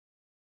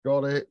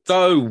Got it.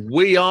 So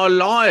we are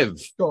live.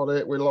 Got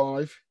it. We're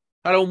live.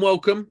 Hello and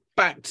welcome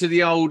back to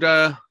the old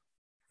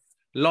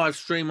live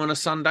stream on a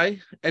Sunday.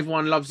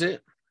 Everyone loves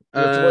it.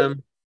 Well,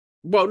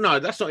 no,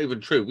 that's not even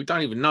true. We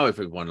don't even know if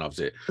everyone loves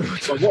it.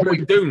 But what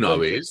we do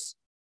know is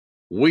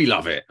we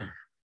love it.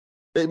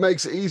 It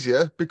makes it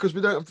easier because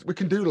we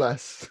can do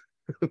less.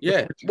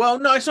 Yeah. Well,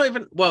 no, it's not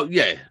even. Well,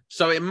 yeah.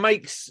 So it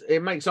makes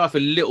life a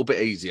little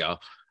bit easier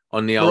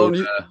on the old.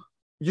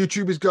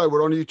 YouTube is go.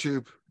 We're on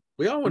YouTube.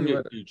 We are on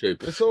YouTube.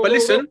 But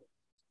listen,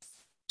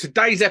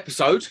 today's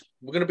episode,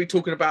 we're going to be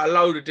talking about a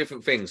load of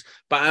different things.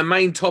 But our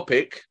main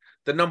topic,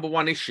 the number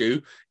one issue,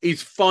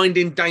 is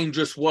finding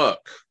dangerous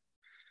work.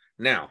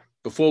 Now,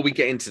 before we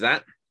get into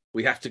that,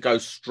 we have to go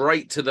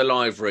straight to the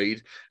live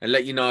read and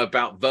let you know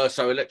about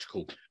Verso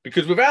Electrical.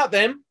 Because without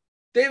them,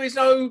 there is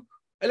no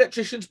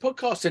Electricians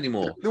podcast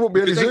anymore. There won't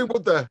be any Zoom,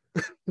 would there?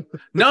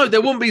 No,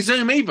 there won't be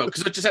Zoom either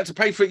because I just had to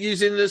pay for it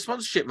using the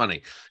sponsorship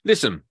money.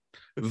 Listen,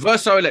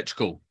 Verso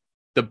Electrical.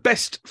 The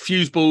best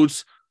fuse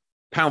boards,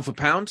 pound for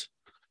pound.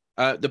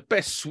 The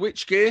best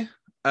switch gear,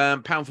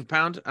 pound for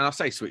pound. And I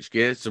say switch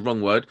gear, it's the wrong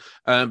word.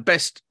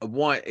 Best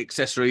white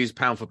accessories,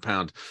 pound for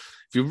pound.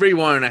 If you're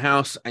rewiring a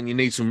house and you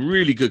need some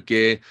really good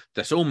gear,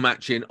 that's all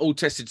matching, all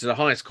tested to the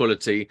highest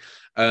quality,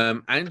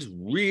 and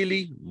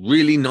really,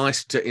 really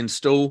nice to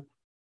install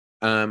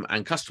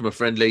and customer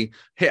friendly,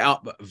 hit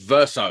up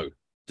Verso.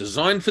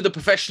 Designed for the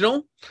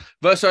professional,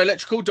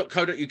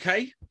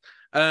 versoelectrical.co.uk.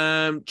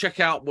 Check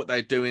out what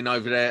they're doing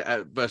over there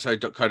at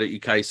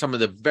verso.co.uk. Some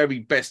of the very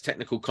best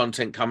technical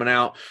content coming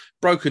out,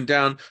 broken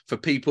down for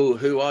people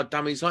who are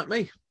dummies like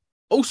me.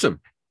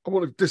 Awesome. I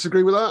want to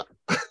disagree with that.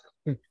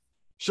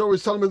 Shall we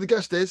tell him who the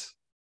guest is?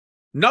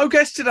 No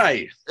guest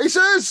today. He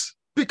says,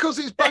 because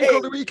it's bank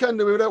holiday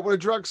weekend and we don't want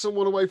to drag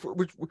someone away from.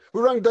 We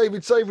rang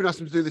David Savery and asked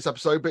him to do this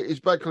episode, but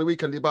it's bank holiday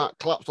weekend. He about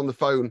collapsed on the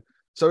phone.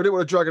 So we didn't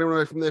want to drag anyone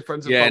away from their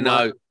friends and family.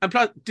 Yeah, no. And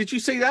plus, did you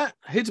see that?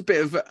 Here's a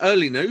bit of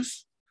early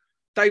news.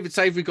 David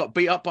Savery got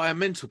beat up by a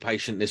mental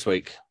patient this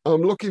week.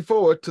 I'm looking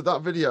forward to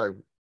that video.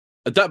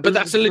 But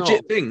that's a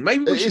legit thing.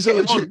 Maybe we should get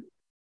him on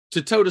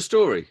to tell the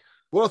story.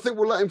 Well, I think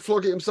we'll let him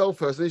flog it himself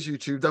first on his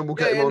YouTube, then we'll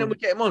get him on. And then we'll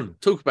get him on.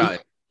 Talk about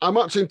it. I'm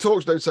actually in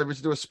talks, David Savery,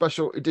 to do a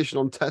special edition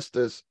on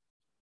testers.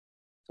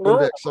 It's going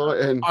to be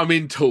exciting. I'm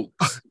in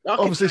talks.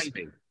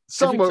 Obviously,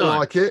 Sam won't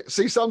like it.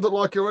 See, Sam don't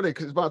like it already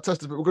because it's about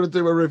testers, but we're going to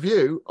do a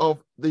review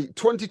of the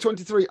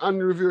 2023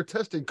 annual review of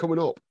testing coming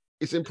up.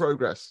 It's in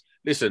progress.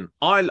 Listen,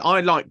 I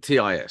like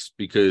TIS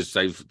because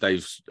they've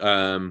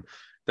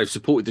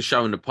supported the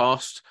show in the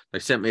past. They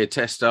sent me a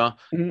tester.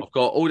 I've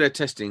got all their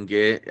testing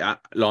gear,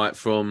 like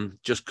from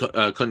just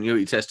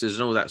continuity testers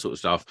and all that sort of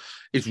stuff.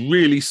 It's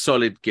really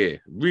solid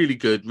gear, really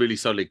good, really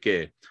solid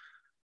gear.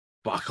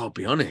 But I can't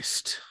be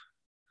honest.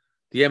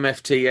 The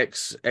MFT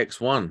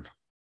X1,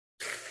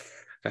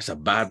 that's a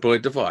bad boy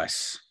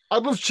device.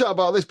 I'd love to chat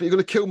about this, but you're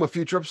going to kill my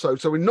future episode,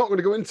 so we're not going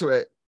to go into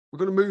it. We're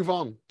going to move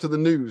on to the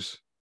news.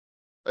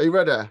 Are you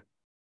ready?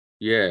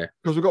 Yeah.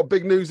 Because we've got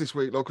big news this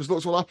week, look, because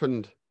look what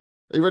happened.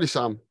 Are you ready,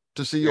 Sam,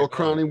 to see your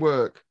crowning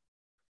work?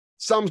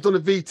 Sam's done a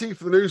VT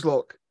for the news,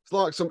 look. It's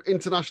like some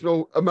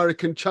international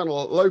American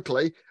channel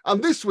locally.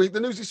 And this week, the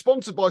news is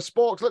sponsored by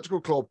Sparks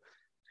Electrical Club.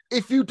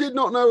 If you did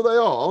not know who they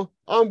are,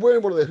 I'm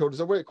wearing one of their hoodies.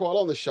 I wear it quite a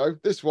lot on this show.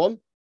 This one.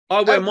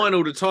 I wear mine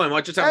all the time.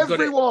 I just haven't got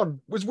it. Everyone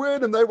was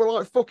wearing them. They were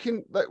like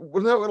fucking, they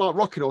were like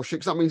rocking or shit,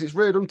 because that means it's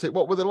red, doesn't it?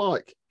 What were they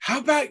like? How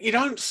about you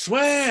don't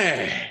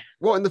swear?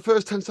 What, in the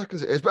first 10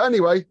 seconds it is. But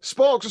anyway,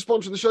 Sparks are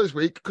sponsoring the show this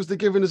week because they're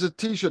giving us a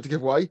T-shirt to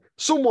give away.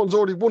 Someone's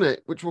already won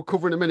it, which we'll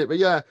cover in a minute. But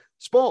yeah,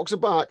 Sparks are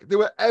back. They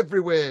were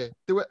everywhere.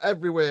 And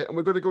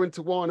we're going to go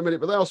into why in a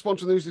minute. But they are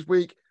sponsoring the news this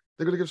week.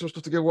 They're going to give some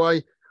stuff to give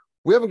away.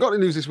 We haven't got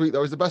any news this week,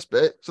 though, is the best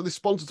bit. So they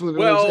sponsored something.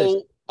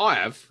 Well, I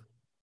have.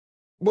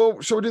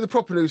 Well, shall we do the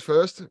proper news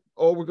first?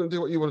 Or we're going to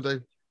do what you want to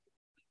do?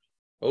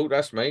 Oh,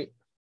 that's me.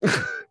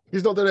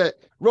 He's not doing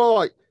it.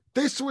 Right.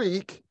 This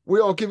week,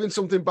 we are giving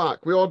something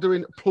back. We are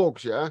doing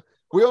plugs, yeah?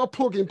 We are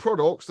plugging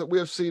products that we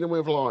have seen and we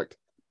have liked.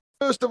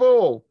 First of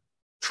all,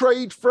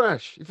 Trade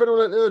Fresh. If anyone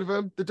hasn't heard of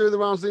them, they're doing the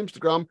rounds on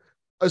Instagram.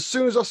 As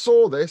soon as I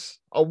saw this,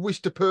 I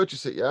wished to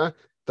purchase it, yeah?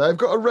 They've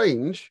got a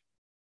range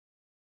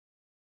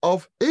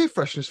of air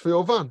fresheners for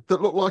your van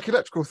that look like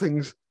electrical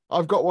things.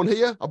 I've got one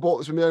here. I bought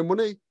this with my own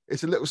money.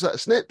 It's a little set of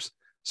snips.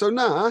 So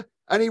now,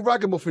 any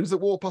ragamuffins that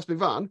walk past my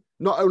van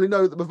not only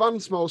know that my van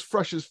smells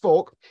fresh as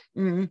fuck,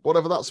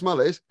 whatever that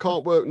smell is,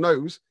 can't work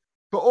knows,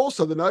 but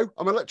also they know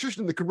I'm an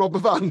electrician that can rob a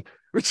van,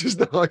 which is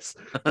nice.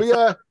 But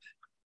yeah,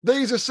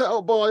 these are set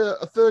up by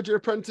a third-year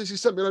apprentice. He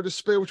sent me a load of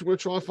spiel, which I'm going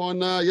to try and find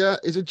now. Yeah,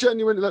 he's a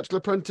genuine electrical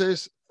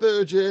apprentice,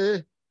 third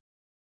year,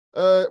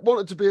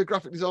 wanted to be a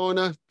graphic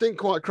designer, didn't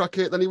quite crack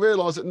it. Then he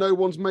realised that no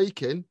one's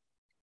making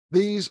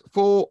these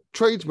for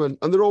tradesmen,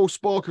 and they're all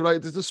Spark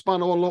related. There's the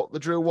spanner one, look, the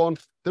drill one.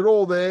 They're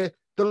all there.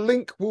 The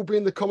link will be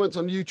in the comments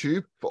on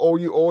YouTube for all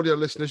you audio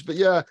listeners. But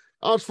yeah,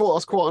 I just thought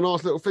that's quite a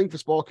nice little thing for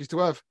Sparkies to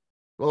have,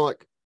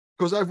 like,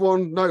 because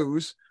everyone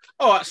knows.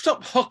 All right,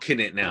 stop hocking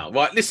it now.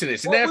 Right, listen,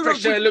 it's an air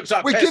freshener. It looks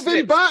like we're Pet giving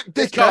Snips. back,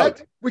 Let's dickhead.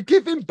 go. We're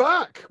giving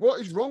back.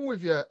 What is wrong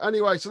with you?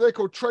 Anyway, so they're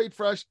called Trade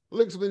Fresh.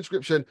 Links in the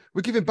description.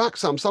 We're giving back,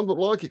 Sam. Sam don't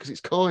like it because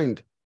it's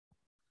kind.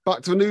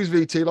 Back to a news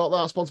VT like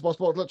that, sponsored by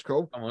Sports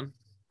Electrical. Come on.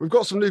 We've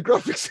got some new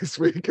graphics this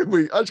week,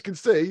 and as you can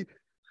see,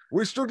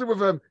 we're struggling with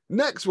them.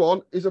 Next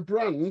one is a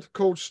brand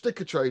called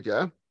Sticker Trade.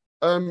 Yeah.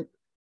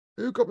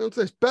 Who got me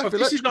onto this? Beth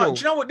This is Electrical. like, do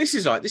you know what this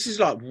is like? This is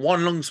like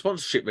one long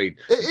sponsorship read.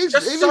 It is.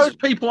 Just so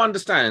people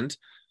understand,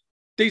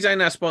 these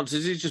ain't our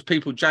sponsors. It's just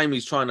people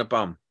Jamie's trying to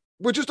bum.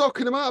 We're just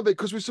knocking them out a bit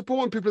because we're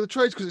supporting people in the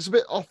trades because it's a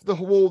bit off the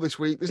wall this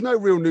week. There's no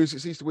real news.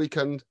 It's Easter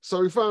weekend.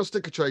 So we found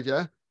Sticker Trade,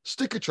 yeah?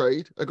 Sticker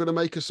Trade are going to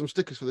make us some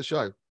stickers for the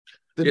show.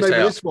 They've made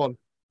this one,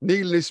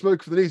 Neil is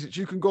Smoke for the Knees, which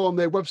you can go on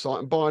their website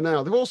and buy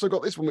now. They've also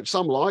got this one, which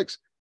Sam likes.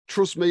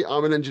 Trust me,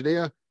 I'm an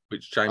engineer.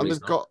 Which Jamie's and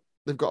they've got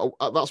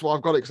that's why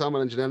I've got it, because I'm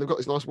an engineer. They've got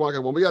this nice Wago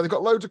one. But yeah, they've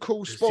got loads of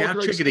cool See how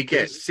triggered he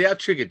gets. See how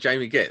triggered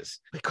Jamie gets.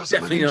 Because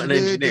definitely not an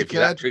engineer.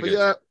 But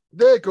yeah,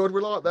 they're good.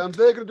 We like them.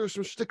 They're going to do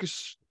some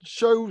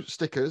show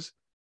stickers.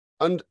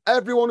 And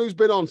everyone who's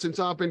been on since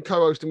I've been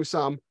co-hosting with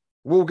Sam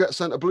will get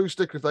sent a blue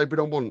sticker if they've been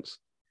on once.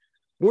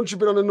 Once you've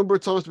been on a number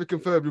of times to be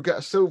confirmed, you'll get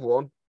a silver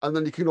one. And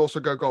then you can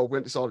also go gold. We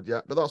haven't decided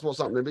yet, but that's what's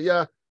happening. But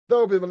yeah,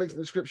 there'll be the links in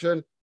the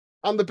description.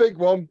 And the big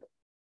one,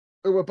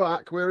 who we're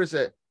back. Where is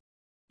it?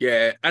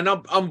 Yeah, and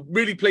I'm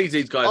really pleased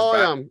these guys are I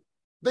back. am.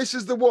 This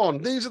is the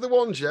one. These are the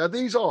ones, yeah.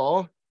 These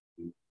are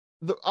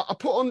I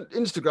put on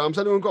Instagram, has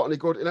anyone got any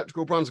good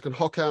electrical brands I can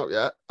hock out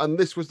yet? And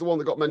this was the one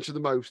that got mentioned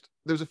the most.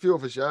 There was a few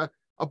of us, yeah.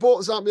 I bought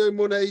this out of my own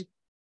money.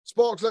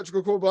 Sparks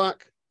Electrical Core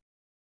Black.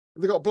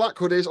 They got black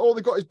hoodies. All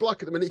they've got is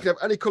black at the minute. You can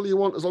have any colour you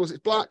want as long as it's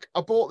black.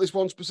 I bought this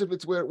one specifically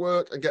to wear at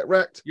work and get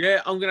wrecked.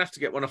 Yeah, I'm going to have to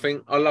get one, I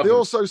think. I love They them.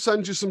 also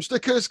send you some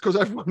stickers because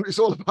everyone is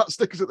all about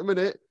stickers at the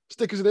minute.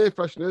 Stickers and air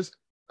fresheners.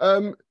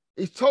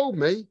 He told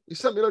me, he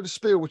sent me a load of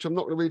spiel, which I'm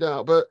not going to read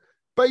out, but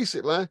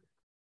basically,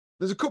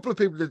 there's a couple of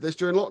people who did this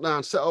during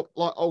lockdown, set up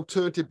like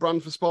alternative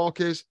brands for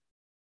Sparkies.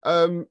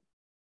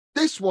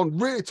 This one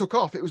really took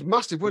off. It was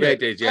massive, wasn't it? Yeah, it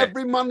did, yeah.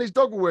 Every man and his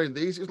dog were wearing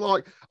these. It was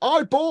like,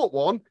 I bought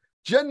one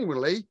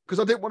genuinely because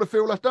I didn't want to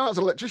feel left out as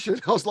an electrician.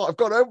 I was like, I've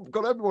got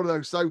every one of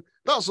those. So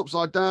that's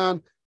upside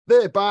down.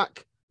 They're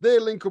back. Their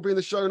link will be in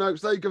the show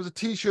notes. They give us a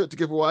t-shirt to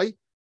give away.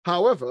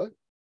 However,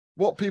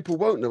 what people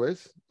won't know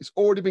is it's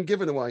already been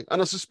given away.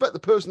 And I suspect the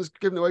person that's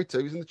given away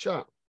to is in the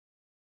chat.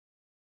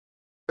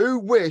 Who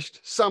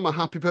wished Sam a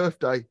happy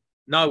birthday?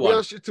 No We one.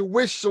 asked you to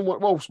wish someone.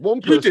 Well,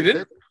 one person You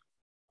didn't.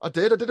 I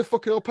did. I did a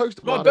fucking old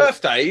post My about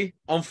birthday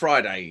on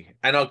Friday,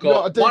 and I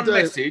got one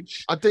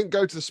message. I didn't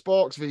go to the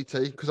Sparks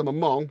VT because I'm a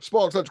mong.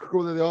 Sparks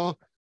Electrical, there they are.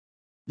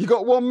 You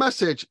got one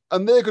message,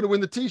 and they're going to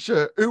win the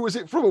t-shirt. Who was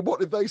it from, and what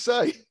did they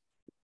say?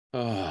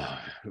 Oh,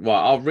 well,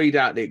 I'll read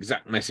out the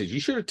exact message. You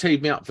should have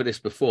teed me up for this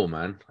before,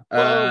 man.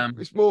 Well,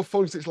 it's more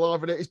fun since it's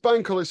live, and it's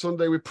Bank Holiday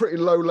Sunday. We're pretty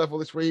low level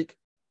this week.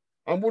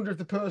 I'm wondering if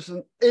the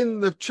person in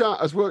the chat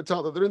has worked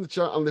out that they're in the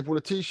chat and they've won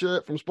a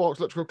t-shirt from Sparks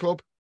Electrical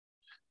Club.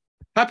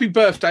 Happy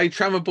birthday,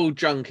 Trammable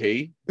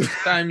Junkie.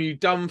 Damn you,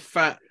 dumb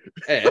fat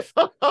F.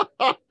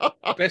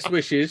 Best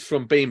wishes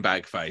from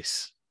Beanbag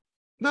Face.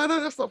 No,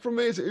 that's not from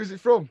me, is it? Who's it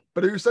from?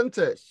 But who sent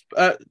it?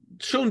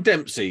 Sean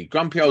Dempsey,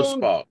 Grumpy Old Sean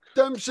Spark.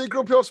 Dempsey,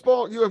 Grumpy Old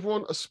Spark. You have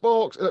won a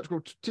Sparks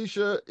Electrical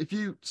t-shirt. If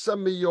you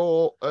send me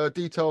your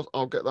details,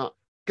 I'll get that.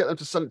 Get them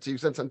to send it to you.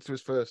 Send it to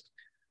us first.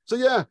 So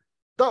yeah,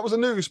 that was a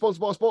news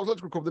sponsored by Sparks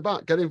Electrical Club. They're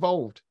back. Get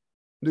involved.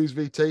 News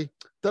VT.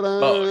 Ta-da!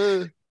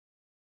 Oh.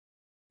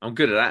 I'm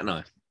good at that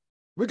now.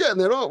 We're getting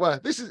there, aren't we?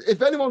 This is,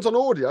 if anyone's on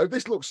audio,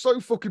 this looks so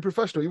fucking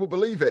professional, you won't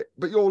believe it.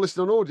 But you're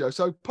listening on audio,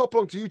 so pop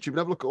along to YouTube and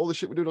have a look at all the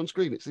shit we're doing on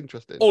screen. It's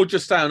interesting. Or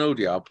just stay on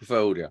audio. I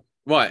prefer audio.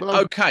 Right, Well,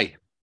 okay.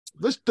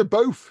 Let's do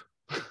both.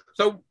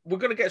 So we're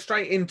going to get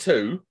straight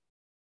into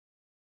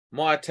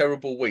my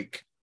terrible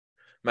week.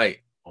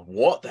 Mate,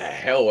 what the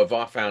hell have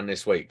I found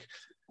this week?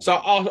 So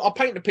I'll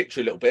paint the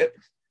picture a little bit.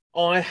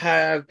 I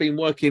have been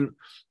working.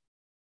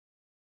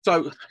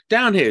 So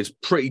down here is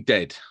pretty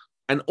dead.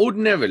 And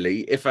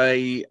ordinarily, if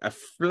a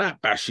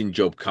flat bashing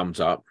job comes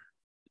up,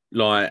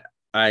 like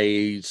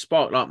a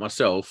spark like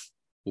myself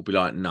will be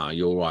like, no,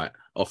 you're all right,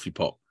 off you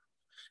pop.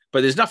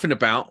 But there's nothing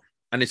about,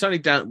 and it's only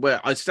down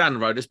where I stand the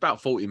road, it's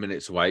about 40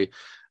 minutes away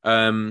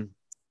in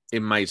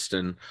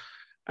Maidstone.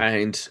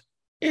 And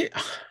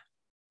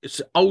it's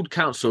an old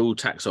council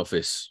tax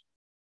office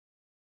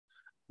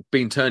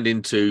being turned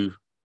into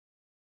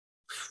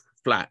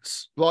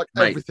flats. Like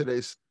Mate, everything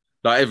is.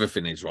 Like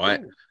everything is,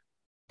 right? Ooh.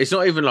 It's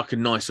not even like a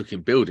nice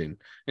looking building.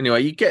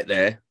 Anyway, you get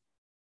there.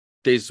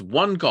 There's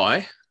one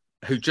guy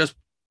who just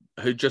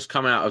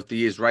come out of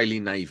the Israeli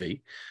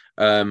Navy,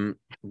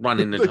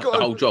 running the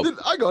whole job.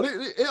 Hang on,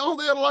 aren't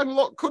they a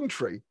landlocked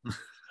country?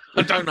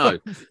 I don't know.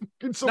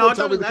 Can No, someone I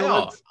tell don't me think in they the are.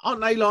 comments?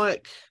 Aren't they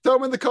like? Tell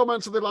me in the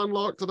comments if they're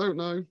landlocked. I don't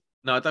know.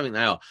 No, I don't think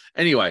they are.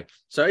 Anyway,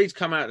 so he's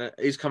come out of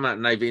the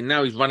Navy, and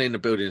now he's running the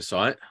building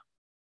site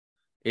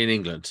in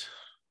England.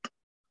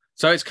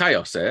 So it's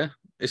chaos there.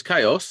 It's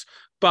chaos,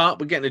 but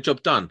we're getting the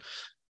job done.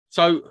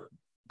 So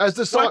Has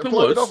the site happened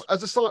floated was- off?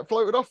 Has the site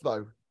floated off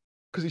though?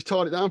 Because he's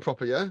tied it down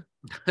proper, yeah.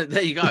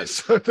 There you go.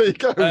 So there you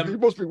go. You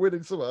must be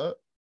winning somewhere.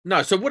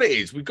 No, so what it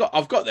is,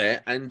 I've got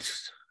there, and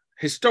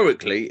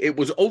historically it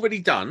was already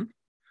done,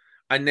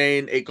 and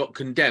then it got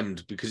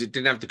condemned because it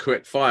didn't have the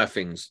correct fire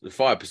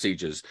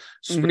procedures,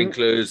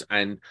 sprinklers,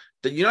 and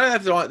they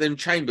have like them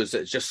chambers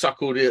that just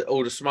suck all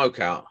the smoke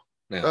out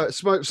now.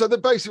 Smoke. So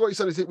basically what you're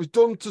saying is it was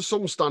done to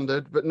some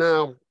standard, but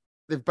now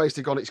they've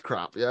basically gone it's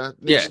crap. Yeah.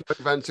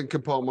 Vents and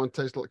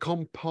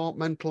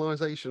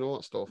compartmentalization, all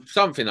that stuff.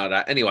 Something like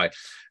that. Anyway,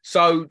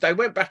 so they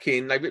went back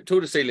in, they ripped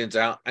all the ceilings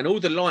out, and all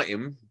the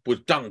lighting was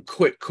done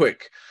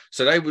quick.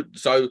 So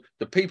the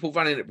people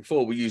running it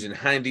before were using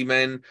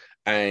handymen,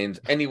 and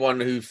anyone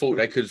who thought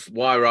they could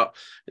wire up,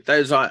 they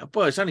was like,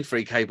 "Boy, it's only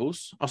 3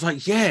 cables." I was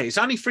like, "Yeah, it's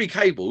only 3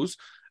 cables,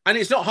 and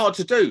it's not hard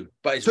to do,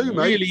 but it's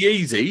really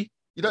easy."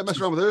 You don't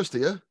mess around with earth, do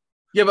you?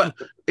 Yeah, but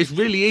it's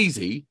really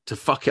easy to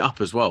fuck it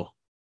up as well.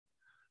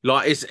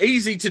 Like, it's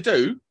easy to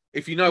do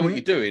if you know what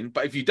you're doing,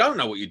 but if you don't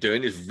know what you're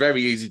doing, it's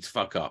very easy to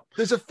fuck up.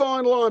 There's a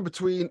fine line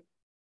between,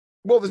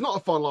 well, there's not a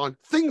fine line.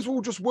 Things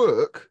will just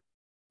work,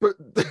 but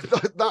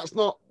that's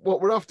not what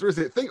we're after, is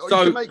it? You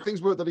can make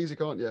things work that easy,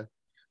 can't you?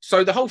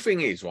 So the whole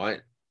thing is, right,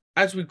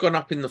 as we've gone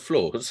up in the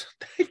floors,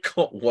 they've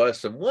got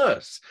worse and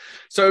worse.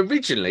 So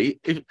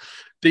originally,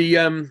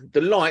 the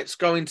lights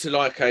go into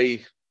like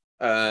a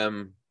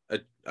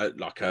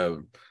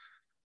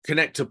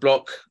connector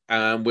block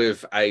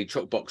with a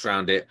chock box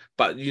around it,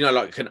 but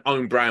like an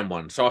own brand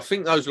one. So I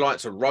think those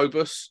lights are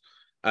Robus,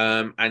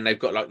 and they've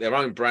got like their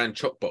own brand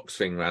chock box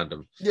thing around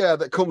them. Yeah,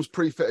 that comes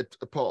pre-fitted,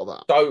 a part of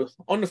that. So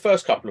on the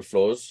first couple of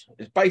floors,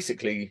 it's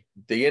basically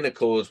the inner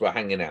cores were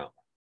hanging out.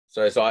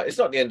 So it's like, it's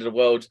not the end of the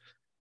world.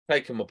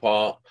 Take them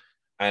apart,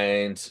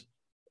 and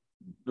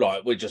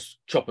like we just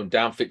chop them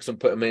down, fix them,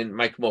 put them in,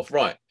 make them off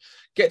right.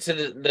 Get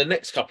to the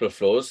next couple of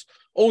floors.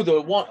 All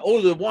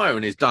the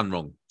wiring is done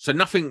wrong, so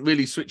nothing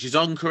really switches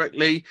on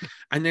correctly,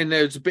 and then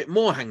there's a bit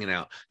more hanging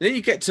out. Then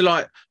you get to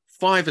like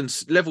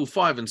level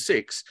 5 and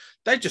 6.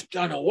 They've just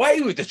done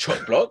away with the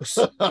chock blocks,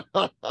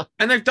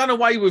 and they've done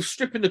away with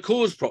stripping the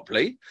cores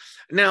properly.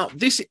 Now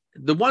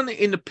the one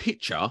in the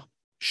picture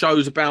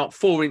shows about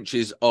 4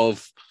 inches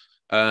of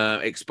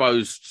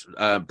exposed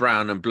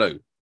brown and blue.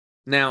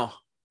 Now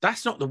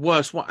that's not the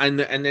worst one, and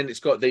then it's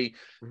got we've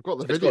got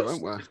the video,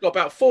 haven't we? It's got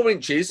about 4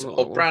 inches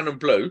of brown and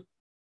blue.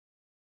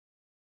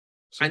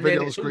 And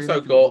then it's also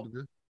got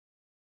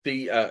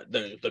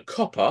the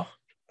copper,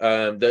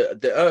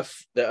 the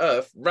earth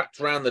wrapped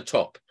around the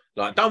top.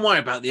 Like, don't worry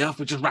about the earth,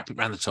 we just wrap it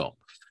around the top.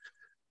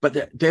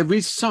 But there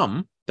is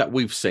some that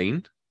we've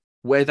seen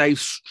where they've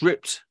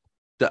stripped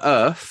the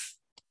earth.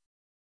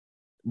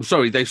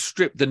 Sorry, they've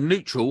stripped the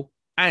neutral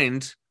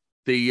and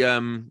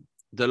the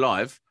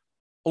live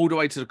all the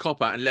way to the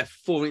copper and left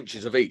 4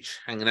 inches of each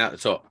hanging out the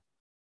top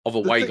of a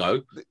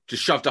Wago,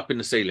 just shoved up in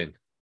the ceiling.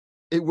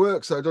 It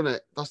works though, doesn't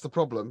it? That's the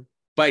problem.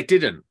 But it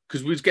didn't,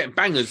 because we was getting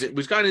bangers. It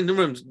was going in the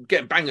rooms,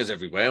 getting bangers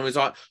everywhere. And was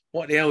like,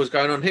 what the hell was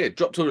going on here?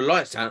 Dropped all the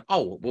lights down.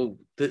 Oh, well,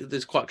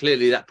 there's quite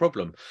clearly that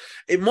problem.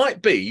 It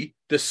might be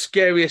the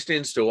scariest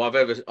install I've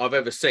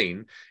ever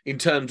seen in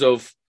terms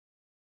of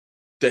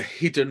the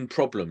hidden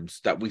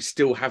problems that we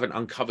still haven't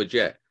uncovered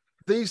yet.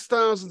 These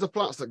thousands of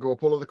flats that go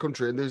up all over the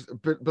country, and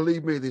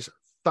believe me, there's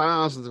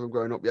thousands of them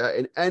going up, yeah?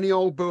 In any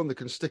old boom, they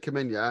can stick them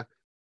in, yeah?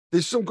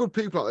 There's some good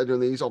people out there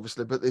doing these,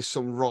 obviously, but there's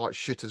some right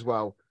shit as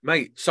well,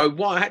 mate. So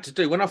what I had to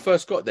do when I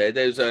first got there,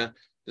 there's a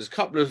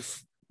couple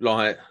of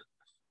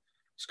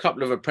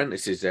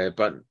apprentices there,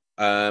 but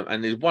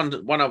and there's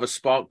one other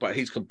spark, but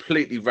he's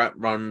completely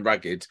run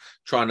ragged,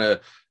 trying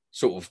to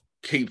sort of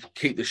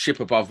keep the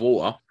ship above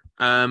water.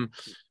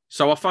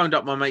 So I phoned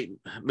up my mate,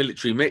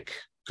 Military Mick,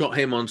 got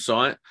him on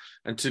site,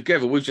 and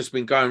together we've just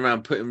been going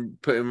around putting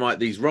right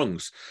these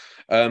wrongs.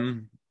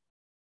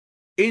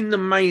 In the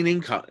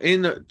main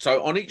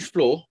so on each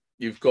floor,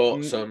 you've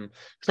got some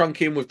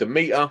trunking with the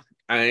meter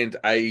and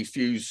a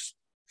fuse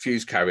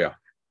carrier.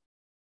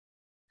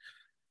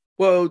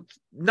 Well,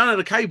 none of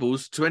the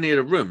cables to any of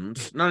the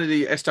rooms, none of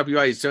the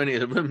SWAs to any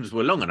of the rooms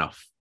were long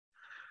enough.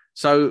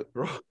 So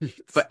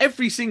for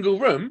every single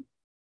room,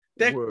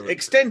 they're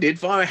extended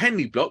via a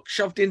Henley block,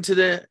 shoved into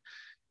the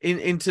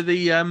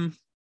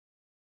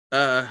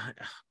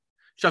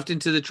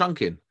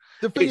trunking.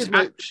 The thing is,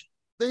 mate,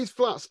 these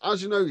flats,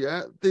 as you know,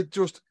 yeah, they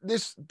just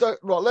right.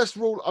 Let's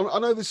rule. I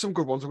know there's some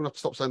good ones. I'm gonna have to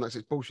stop saying that 'cause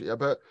it's bullshit. Yeah,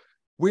 but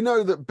we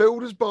know that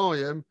builders buy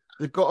them.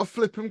 They've got to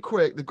flip them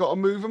quick. They've got to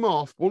move them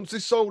off. Once they're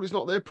sold, it's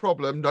not their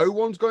problem. No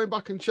one's going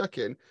back and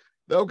checking.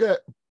 They'll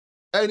get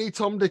any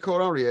Tom, Dick,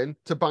 or Harry in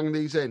to bang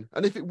these in.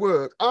 And if it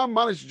worked, I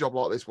managed a job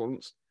like this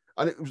once,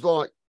 and it was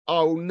like,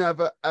 I'll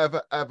never,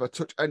 ever, ever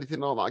touch anything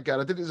like that again.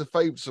 I did it as a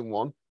favour to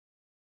someone,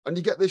 and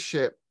you get this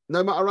shit.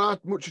 No matter how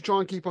much you try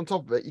and keep on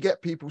top of it, you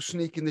get people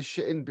sneaking this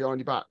shit in behind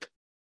your back.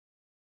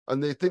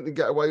 And they think they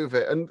get away with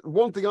it. And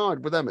one thing I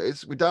had with them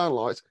is, with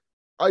downlights,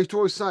 I used to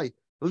always say,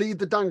 leave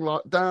the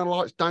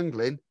downlights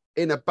dangling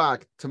in a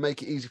bag to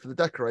make it easy for the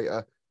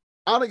decorator.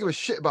 I don't give a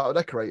shit about a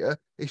decorator.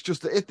 It's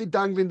just that if they're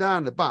dangling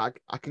down the bag,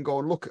 I can go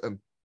and look at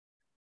them.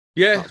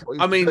 Yeah,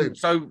 I mean,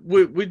 so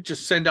we'd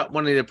just send up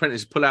one of the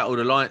apprentices, pull out all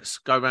the lights,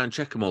 go around,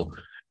 check them all.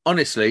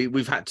 honestly,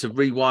 we've had to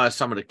rewire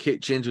some of the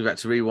kitchens. We've had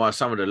to rewire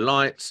some of the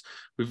lights.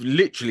 We've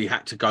literally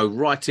had to go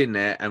right in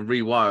there and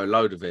rewire a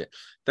load of it.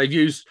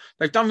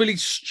 They've done really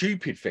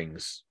stupid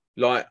things.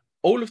 Like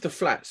all of the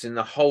flats in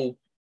the whole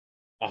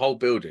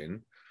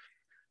building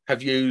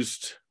have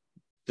used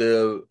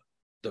the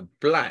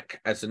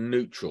black as a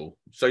neutral.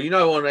 So on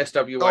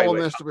SWA. On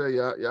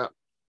SWA, yeah.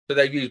 So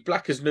they've used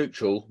black as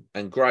neutral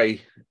and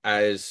grey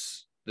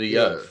as the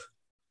earth,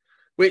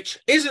 which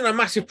isn't a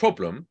massive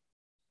problem,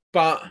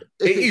 but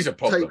it is a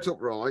problem. Taped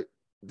up right.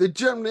 They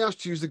generally have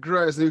to use the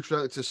grey as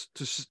neutral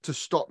to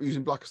stop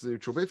using black as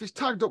neutral. But if it's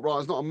tagged up right,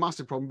 it's not a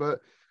massive problem.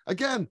 But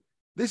again,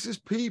 this is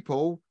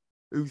people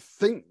who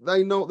think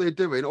they know what they're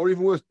doing, or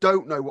even worse,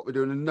 don't know what they're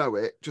doing and know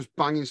it, just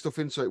banging stuff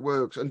in so it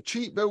works. And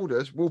cheap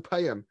builders will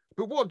pay them.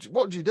 But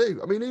what do you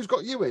do? I mean, who's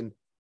got you in?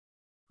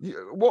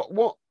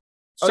 What?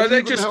 So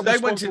they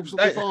went to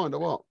find or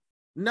what?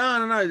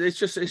 No. It's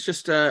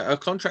just a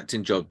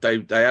contracting job.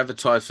 They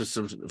advertise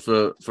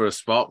for a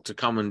spark to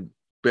come and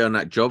be on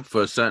that job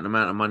for a certain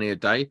amount of money a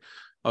day.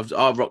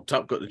 I rocked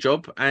up, got the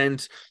job,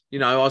 and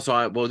I was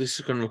like, well, this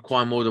is going to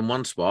require more than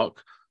one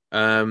spark.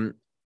 Don't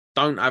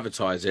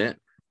advertise it.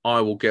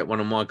 I will get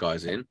one of my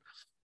guys in.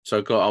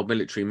 So got our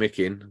military Mick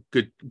in.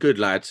 Good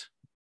lad.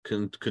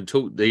 Can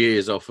talk the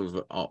ears off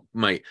of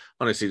mate.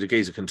 Honestly, the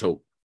geezer can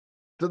talk.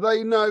 Do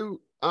they know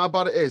how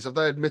bad it is? Have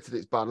they admitted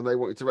it's bad and they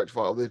want you to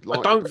rectify it?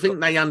 I don't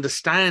think they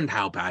understand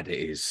how bad it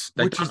is.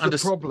 Which is the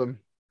problem.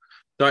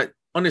 Like,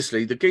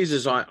 honestly, the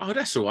geezer's like, oh,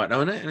 that's all right,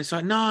 though, isn't it? And it's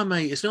like, no,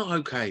 mate, it's not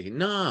okay.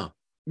 No.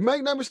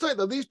 Make no mistake,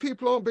 though, these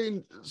people aren't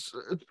being...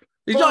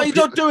 He's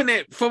not doing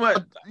it from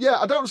a... Yeah,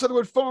 I don't want to say the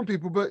word foreign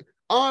people, but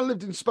I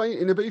lived in Spain,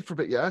 in Ibiza for a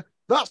bit, yeah?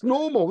 That's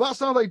normal. That's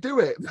how they do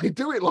it. They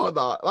do it like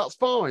that. That's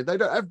fine. They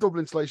don't have double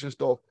installation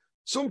stuff.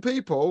 Some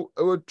people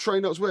who are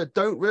trained elsewhere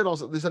don't realise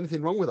that there's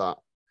anything wrong with that.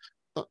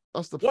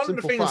 That's the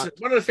simple fact.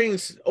 One of the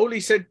things, all he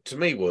said to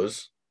me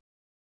was,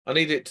 I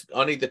need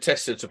the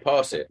tester to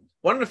pass it.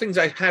 One of the things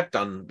they have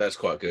done that's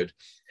quite good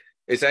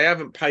is they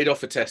haven't paid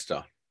off a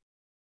tester.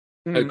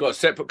 They've got a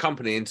separate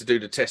company in to do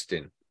the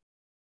testing.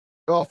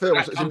 Oh, I feel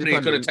that company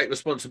is going to take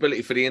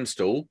responsibility for the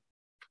install.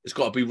 It's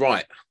got to be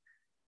right.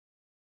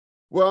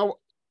 Well,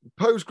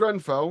 post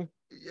Grenfell,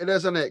 it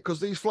isn't it? Because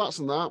these flats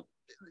and that,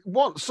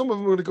 some of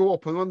them are going to go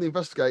up and when they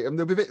investigate them,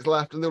 there'll be bits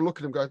left and they'll look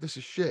at them and go, this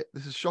is shit,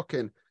 this is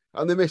shocking.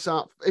 And they miss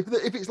out. If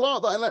it's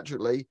like that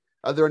electrically,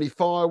 are there any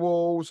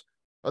firewalls?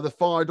 Are the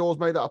fire doors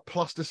made out of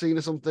plasticine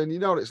or something? You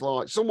know what it's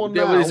like.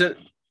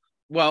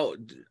 Well,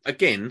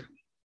 again,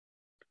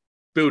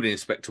 building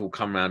inspector will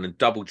come around and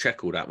double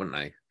check all that, won't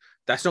they?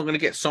 That's not going to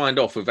get signed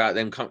off without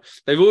them coming.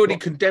 They've already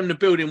condemned the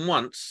building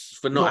once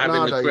for not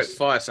having the correct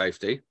fire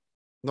safety.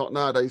 Not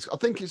nowadays. I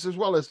think it's as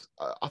well as,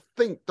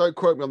 don't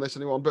quote me on this,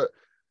 anyone, but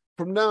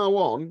from now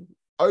on,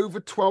 over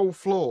 12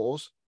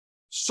 floors,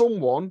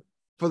 someone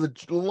for the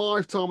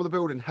lifetime of the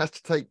building has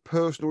to take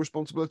personal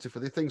responsibility for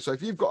the thing. So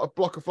if you've got a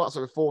block of flats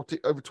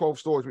over 12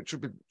 stories, which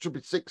should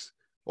be 6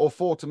 or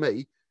 4 to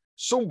me,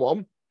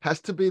 someone has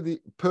to be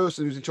the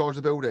person who's in charge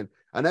of the building.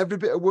 And every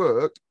bit of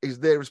work is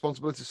their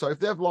responsibility. So if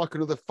they have like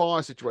another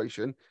fire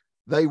situation,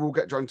 they will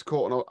get dragged to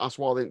court and ask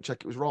why they didn't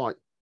check it was right.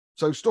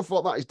 So stuff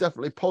like that is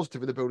definitely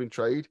positive in the building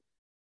trade,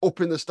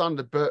 up in the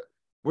standard. But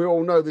we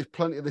all know there's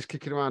plenty of this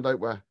kicking around, don't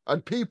we?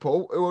 And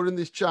people who are in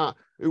this chat,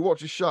 who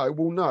watch the show,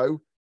 will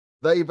know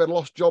they've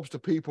lost jobs to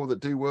people that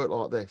do work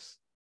like this,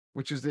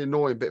 which is the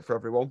annoying bit for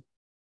everyone.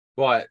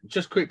 Right,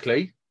 just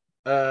quickly,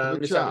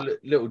 let's have a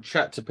little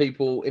chat to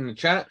people in the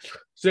chat.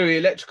 Zuri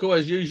Electrical,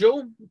 as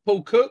usual.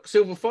 Paul Cook,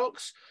 Silver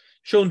Fox.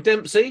 Sean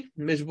Dempsey,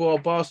 Miserable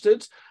Old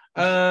Bastards.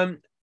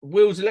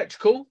 Wheels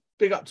Electrical,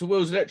 big up to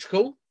Wheels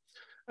Electrical.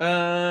 Do you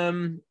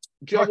know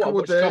what? I've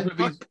watched a couple of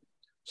these.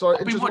 Sorry,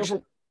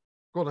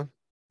 go on.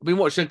 I've been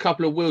watching a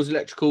couple of Wheels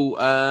Electrical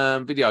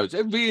videos.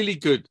 They're really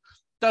good.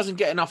 Doesn't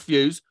get enough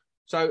views.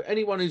 So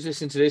anyone who's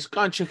listening to this,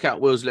 go and check out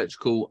Wheels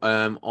Electrical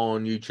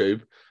on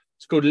YouTube.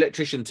 It's called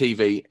Electrician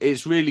TV.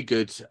 It's really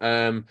good. It's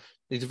a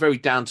very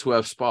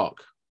down-to-earth spark.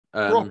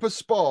 Proper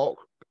spark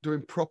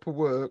doing proper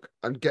work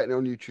and getting it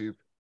on YouTube.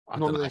 I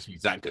don't know if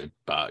he's that good,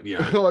 but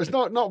yeah. No, it's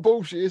not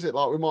bullshit, is it?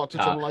 Like we might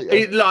touch on later.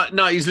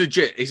 He's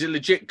legit. He's a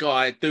legit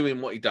guy doing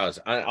what he does.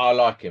 I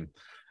like him.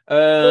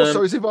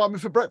 Also, he's invited me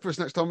for breakfast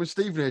next time in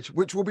Stevenage,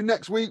 which will be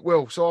next week,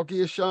 Will. So I'll give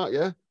you a shout,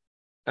 yeah?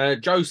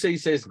 Joe C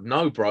says,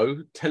 no,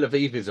 bro, Tel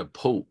Aviv is a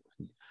port.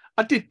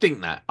 I did think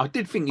that. I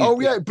did think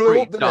it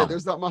blew up, didn't it?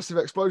 There's that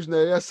massitive explosion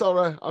there. Yeah,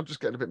 sorry. I'm just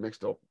getting a bit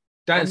mixed up.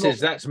 Dan says,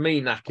 that's me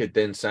knackered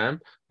then,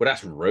 Sam. Well,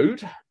 that's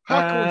rude.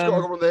 Hackwood's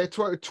got on there,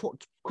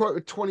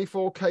 quoted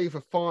 24k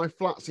for 5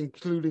 flats,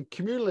 including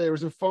communal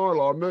areas and fire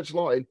alarm, merchant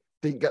lighting,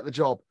 didn't get the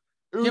job.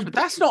 But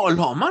that's not a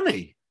lot of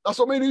money. That's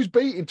what I mean. Who's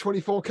beating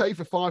 24k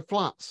for 5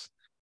 flats?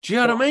 Do you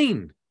know what I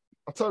mean?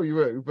 I'll tell you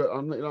who, but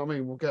you know what I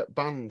mean? We'll get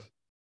banned.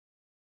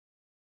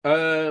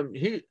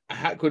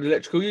 Hackwood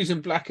Electrical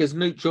using black as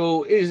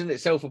neutral isn't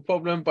itself a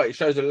problem, but it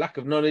shows a lack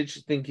of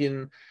knowledge,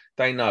 thinking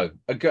they know.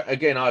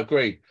 Again, I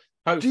agree.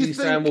 Hopefully,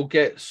 Sam will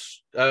get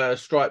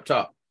striped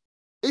up.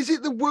 Is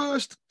it the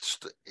worst?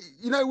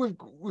 You know,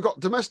 we've got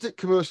domestic,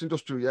 commercial,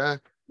 industrial, yeah?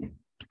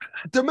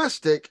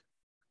 domestic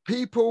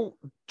people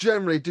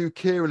generally do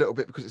care a little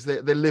bit because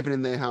they're living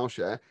in their house.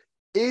 Yeah,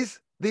 is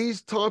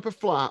these type of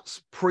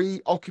flats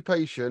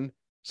pre-occupation?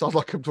 Sounds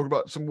like I'm talking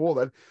about some war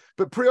then,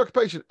 but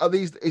pre-occupation,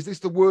 is this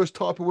the worst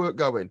type of work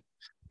going?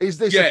 Is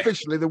this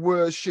officially the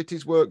worst,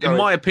 shittiest work going? In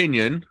my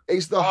opinion,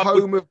 it's the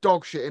home of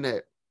dog shit, in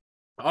it.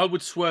 I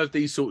would swerve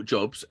these sort of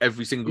jobs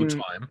every single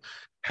time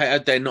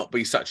had there not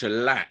be such a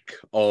lack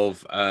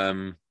of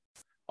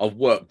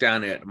work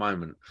down here at the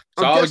moment.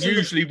 So I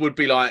usually would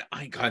be like,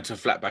 I ain't going to a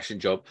flat bashing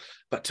job.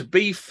 But to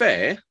be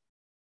fair,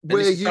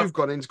 where you've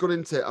gone in is good,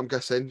 isn't it? I'm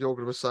guessing you're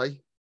going to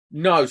say.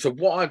 No, so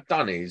what I've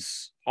done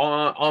is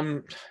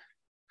I'm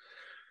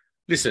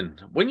listen,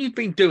 when you've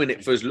been doing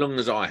it for as long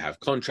as I have,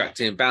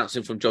 contracting,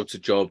 bouncing from job to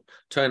job,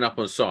 turning up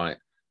on site,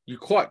 you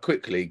quite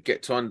quickly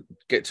get to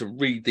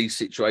read these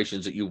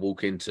situations that you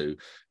walk into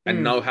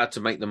and know how to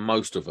make the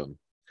most of them.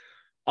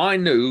 I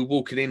knew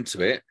walking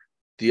into it,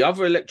 the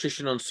other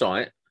electrician on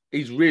site,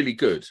 he's really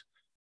good,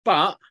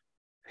 but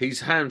he's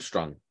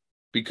hamstrung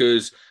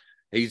because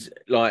he's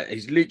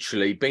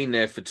literally been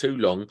there for too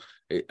long.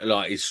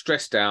 He's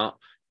stressed out.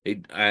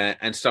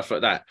 And stuff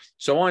like that.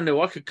 So I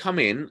knew I could come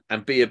in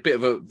and be a bit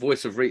of a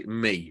voice of reason.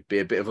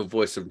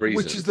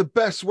 Which is the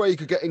best way you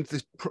could get into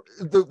this.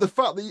 The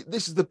fact that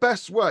this is the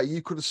best way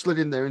you could have slid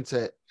in there, isn't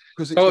it?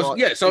 Because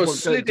I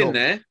was slid in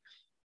there.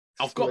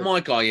 I've got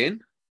my guy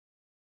in.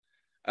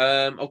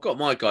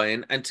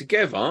 And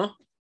together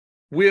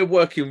we're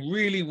working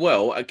really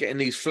well at getting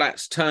these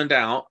flats turned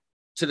out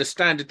to the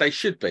standard they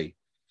should be.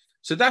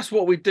 So that's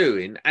what we're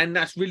doing, and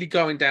that's really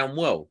going down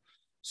well.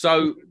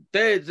 So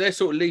they're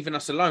sort of leaving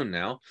us alone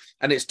now,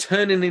 and it's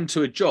turning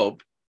into a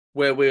job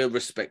where we're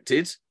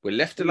respected. We're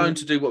left alone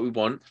to do what we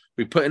want.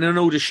 We put in an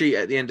order sheet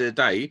at the end of the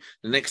day.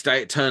 The next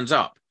day it turns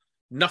up.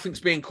 Nothing's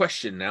being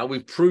questioned now.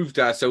 We've proved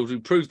ourselves.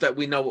 We've proved that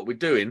we know what we're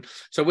doing.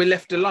 So we're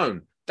left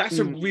alone. That's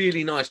a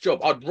really nice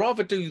job. I'd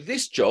rather do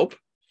this job,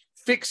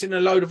 fixing a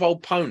load of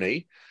old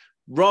pony,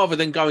 rather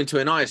than going to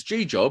an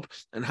ISG job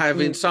and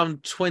having some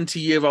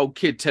 20-year-old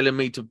kid telling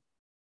me to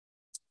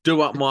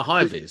do up my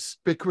high-vis.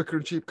 Bit quicker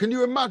and cheap. Can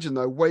you imagine,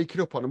 though,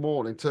 waking up on a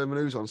morning, turning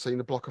the news on, seeing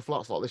a block of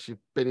flats like this you've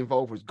been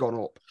involved with gone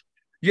up?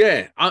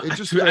 Yeah. And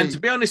to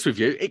be honest with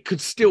you, it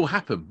could still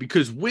happen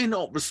because we're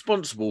not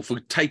responsible for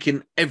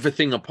taking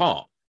everything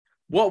apart.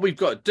 What we've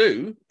got to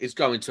do is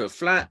go into a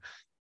flat,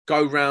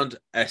 go round,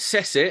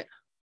 assess it,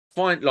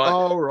 find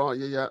Oh, right,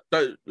 yeah.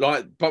 So,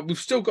 but we've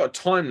still got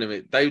a time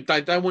limit. They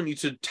want you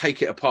to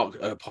take it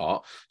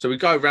apart. So we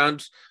go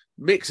around,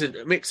 mix a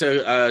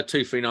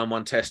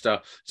 2391 tester.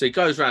 So he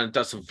goes around and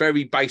does some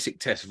very basic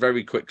tests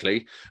very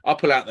quickly. I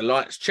pull out the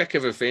lights, check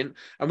everything,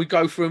 and we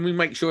go through and we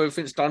make sure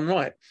everything's done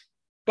right.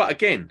 But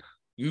again,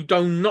 you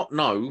do not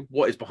know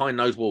what is behind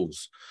those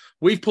walls.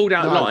 We've pulled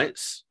out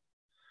lights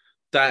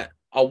that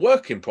are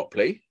working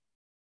properly.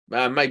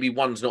 Maybe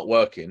one's not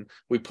working.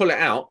 We pull it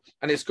out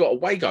and it's got a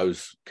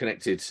Wagos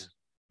connected.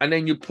 And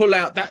then you pull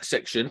out that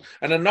section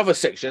and another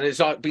section. It's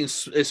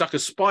like a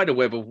spider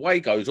web of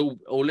Wagos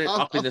all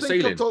up in the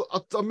ceiling.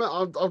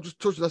 I'll just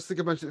touch this. I think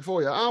I mentioned it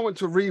before. Yeah, I went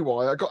to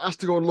Rewire. I got asked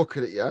to go and look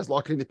at it. Yeah, as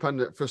like an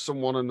independent for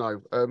someone I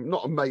know,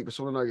 not a mate, but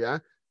someone I know. Yeah,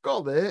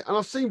 got there and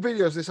I've seen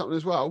videos of this happening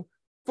as well.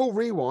 Full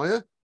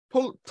Rewire.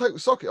 Take the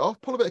socket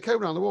off. Pull a bit of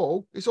cable around the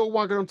wall. It's all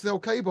wagging onto the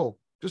old cable.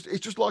 It's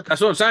just like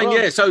that's what I'm saying.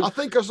 Yeah. So I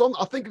think I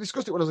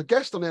discussed it when I was a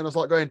guest on there, and I was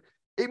like going,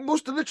 it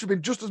must have literally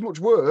been just as much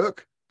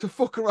work to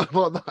fuck around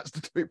like that as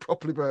to do it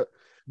properly. But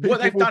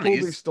what they've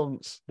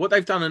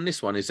done on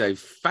this one is they've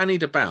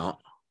fannied about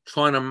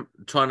trying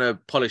to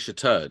polish a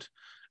turd,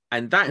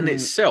 and that in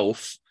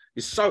itself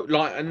is so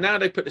and now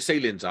they put the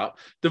ceilings up.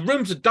 The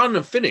rooms are done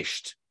and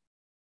finished.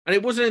 And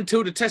it wasn't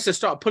until the tester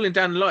started pulling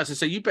down the lights and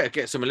said, "You better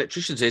get some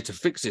electricians here to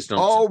fix this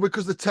nonsense." Oh,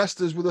 because the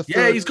testers were the third.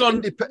 Yeah, he's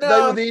gone. They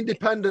were the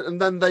independent,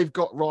 and then they've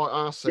got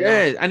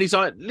Yeah, and he's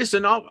like,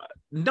 "Listen,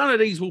 none of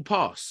these will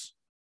pass."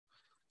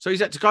 So he's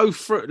had to go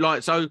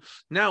through. So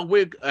now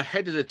we're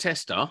ahead of the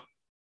tester,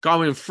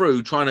 going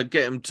through trying to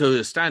get him to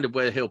a standard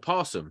where he'll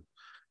pass them.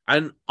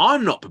 And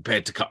I'm not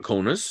prepared to cut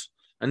corners,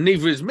 and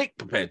neither is Mick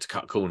prepared to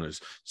cut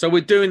corners. So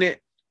we're doing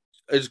it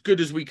as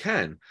good as we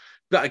can.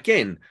 But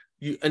again,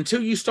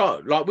 until you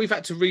start, we've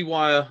had to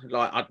rewire,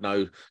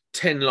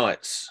 10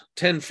 lights,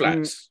 10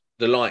 flats,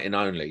 the lighting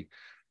only.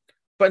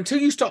 But until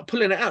you start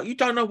pulling it out, you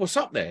don't know what's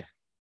up there.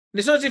 And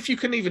it's not as if you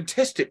can even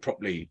test it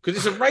properly because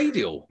it's a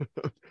radial.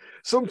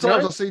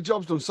 Sometimes I see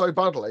jobs done so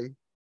badly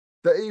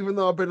that even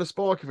though I've been a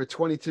sparky for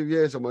 22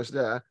 years almost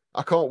there,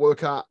 I can't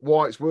work out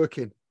why it's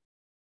working.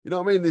 You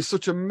know what I mean? There's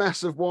such a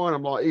mess of wire.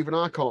 I'm like, even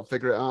I can't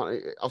figure it out.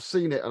 I've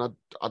seen it, and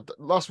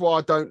that's why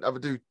I don't ever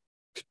do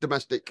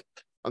domestic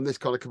and this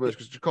kind of commercial,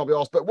 because you can't be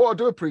asked. But what I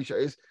do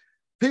appreciate is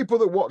people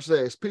that watch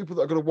this, people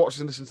that are going to watch this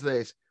and listen to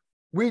this,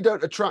 we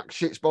don't attract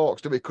shit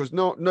sparks, do we? Because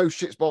no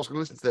shit sparks can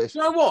listen to this.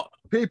 You know what?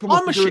 People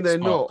must be doing their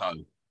not.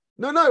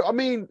 No. I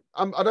mean,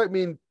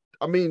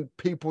 I mean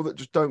people that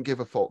just don't give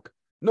a fuck.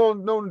 No,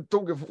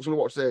 don't give a fuck's going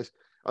to watch this.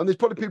 And there's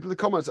probably people in the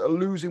comments that are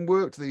losing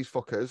work to these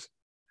fuckers.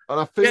 And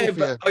I feel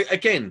for you.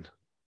 Again,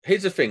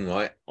 here's the thing,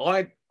 right?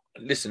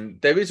 Listen,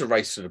 there is a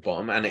race to the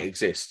bottom, and it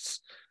exists.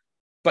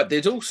 But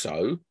there's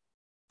also,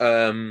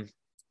 I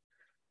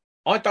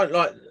don't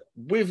like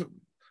with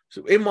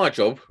so in my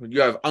job,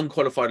 you have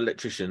unqualified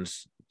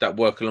electricians that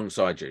work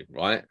alongside you,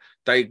 right?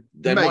 They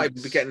might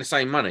be Mates. getting the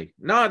same money.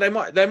 No, they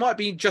might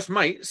be just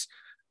mates,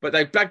 but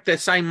they bagged their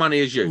same money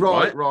as you,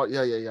 Right, right? right.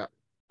 Yeah, yeah, yeah.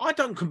 I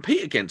don't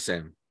compete against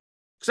them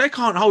because they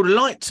can't hold a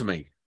light to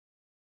me.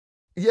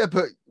 Yeah,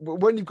 but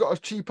when you've got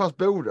a cheap ass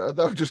builder,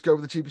 they'll just go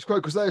with the cheapest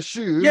quote because they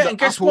assume Yeah, that and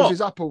guess apples what?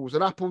 is apples,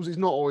 and apples is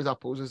not always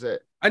apples, is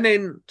it? And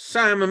then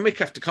Sam and Mick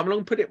have to come along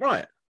and put it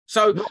right.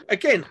 So Not,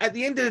 again, at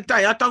the end of the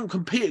day, I don't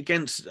compete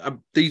against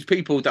these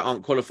people that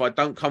aren't qualified.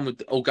 Don't come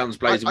with all guns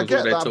blazing I with all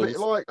get their that, but tools.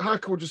 like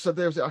Hackle just said,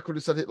 there was I could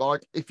have said it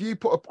like if you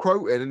put a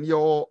quote in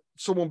and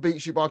someone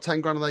beats you by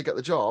 10 grand and they get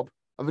the job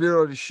and they're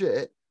already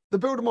shit, the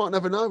builder might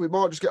never know. It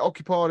might just get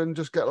occupied and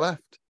just get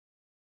left.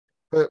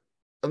 But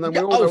and then we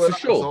Yeah, all oh, know where for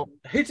that ends sure. up.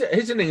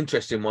 Here's an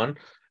interesting one.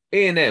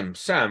 E&M,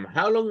 Sam,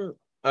 how long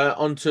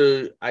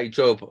onto a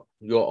job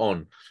you're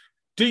on?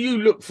 Do you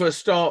look for a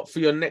start for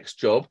your next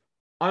job?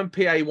 I'm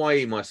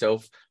PAYE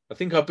myself. I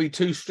think I'd be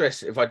too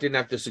stressed if I didn't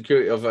have the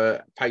security of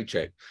a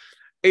paycheck.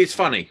 It's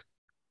funny.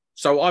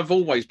 So I've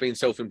always been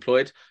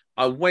self-employed.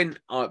 I went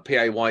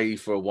PAYE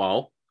for a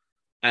while.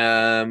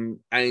 And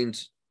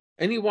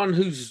anyone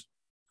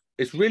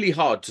it's really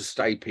hard to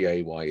stay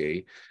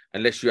PAYE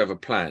unless you have a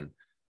plan.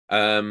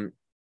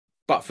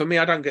 But for me,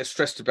 I don't get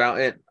stressed about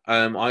it.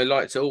 I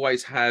like to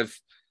always have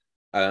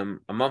a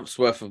month's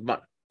worth of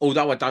money,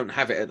 although I don't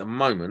have it at the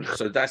moment.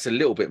 So that's a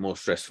little bit more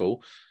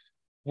stressful.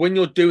 When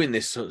you're doing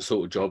this sort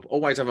of job,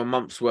 always have a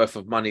month's worth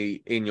of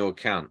money in your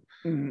account.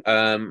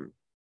 Mm.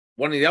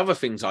 One of the other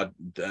things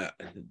that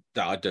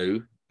I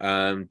do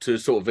to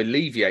sort of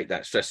alleviate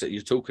that stress that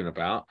you're talking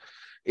about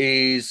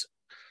is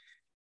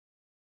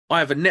I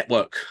have a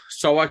network.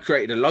 So I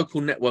created a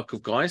local network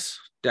of guys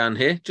down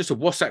here, just a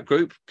WhatsApp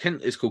group.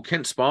 It's called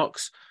Kent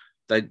Sparks.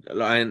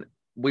 And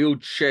we all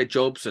share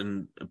jobs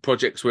and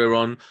projects we're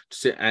on.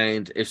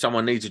 And if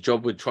someone needs a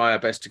job, we try our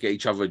best to get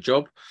each other a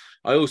job.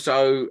 I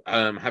also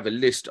have a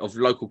list of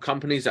local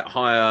companies that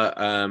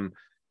hire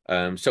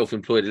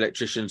self-employed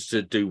electricians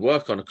to do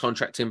work on a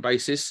contracting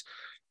basis.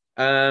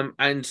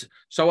 And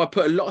so I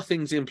put a lot of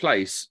things in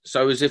place.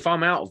 So as if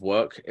I'm out of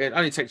work, it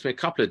only takes me a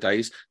couple of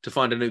days to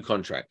find a new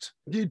contract.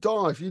 You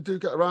dive, you do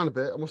get around a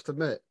bit, I must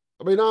admit.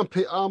 I mean,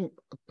 I'm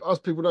as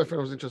people know, if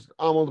anyone's interested,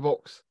 I'm on the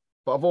books,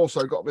 but I've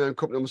also got my own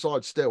company on the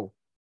side still.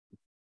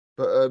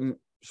 But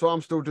so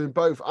I'm still doing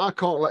both. I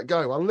can't let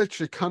go. I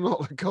literally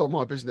cannot let go of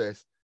my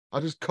business. I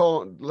just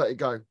can't let it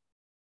go So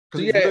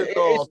because yeah, it's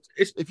really hard.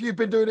 it's If you've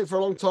been doing it for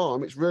a long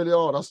time, it's really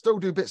hard. I still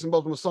do bits and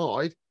bobs on the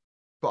side,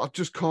 but I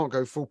just can't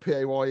go full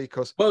PAYE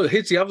because well,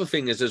 here's the other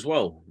thing is as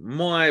well.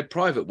 My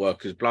private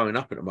work is blowing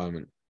up at the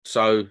moment.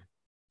 So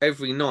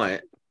every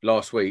night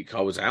last week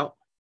I was out.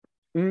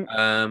 mm,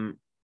 Um,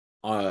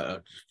 I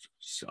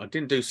I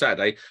didn't do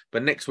Saturday,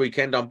 but next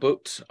weekend I'm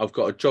booked. I've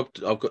got a job.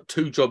 I've got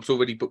 2 jobs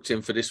already booked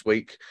in for this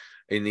week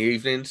in the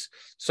evenings.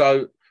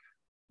 So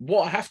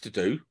what I have to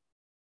do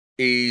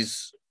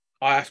is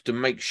I have to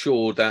make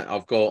sure that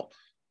I've got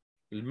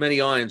as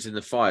many irons in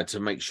the fire to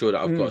make sure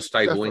that I've got a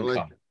stable definitely.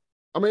 income.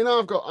 I mean,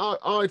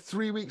 I had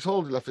 3 weeks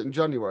holiday left in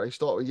January,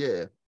 start of the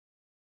year,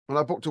 and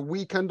I booked a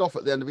weekend off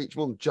at the end of each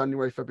month,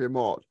 January, February,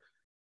 March.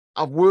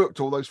 I've worked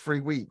all those 3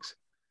 weeks,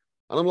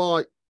 and I'm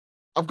like,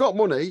 I've got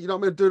money, you know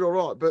what I mean, doing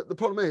all right. But the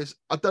problem is,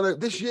 I don't know.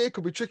 This year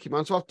could be tricky,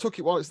 man. So I've took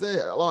it while it's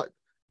there. Like,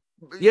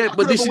 Yeah, I but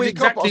could have this a is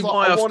week off. But I exactly was like,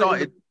 why I I've want it in the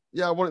started.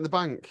 yeah, I want it in the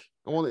bank.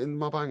 I want it in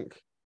my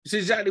bank. This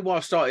is exactly why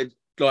I've started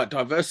like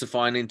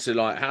diversifying into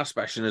like house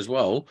bashing as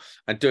well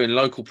and doing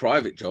local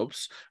private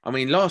jobs. I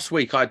mean, last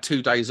week I had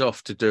 2 days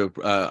off to do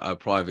a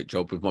private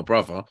job with my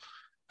brother,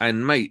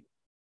 and mate,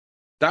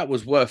 that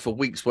was worth a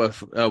week's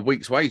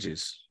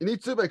wages. You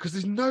need to do it because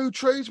there's no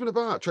tradesmen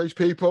about,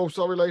 tradespeople.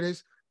 Sorry,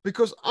 ladies.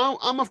 Because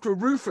I'm after a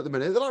roofer at the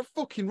minute. They're like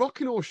fucking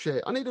rocking all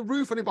shit. I need a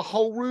roof. I need a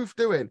whole roof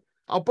doing.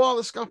 I'll buy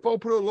the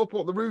scaffold, put it all up,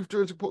 what the roof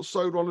doing to put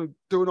soda on and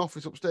do an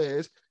office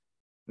upstairs.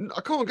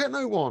 I can't get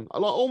no one. I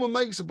like all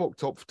my mates are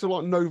booked up to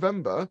like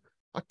November.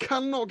 I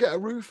cannot get a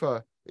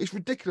roofer. It's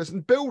ridiculous.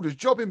 And builders,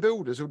 jobbing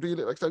builders who'll do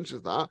little extensions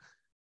of that,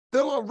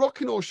 they're like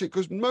rocking all shit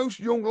because most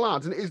young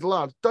lads, and it is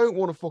lads, don't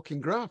want to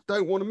fucking graft,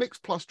 don't want to mix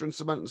plaster and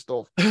cement and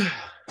stuff.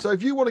 So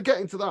if you want to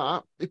get into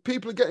that, if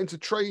people are getting into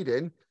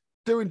trading,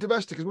 doing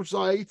domestic as much as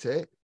I hate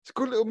it, it's a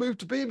good little move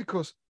to be in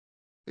because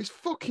it's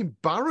fucking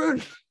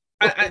barren.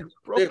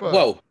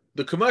 Well,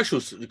 the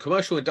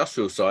commercial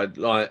industrial side,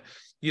 like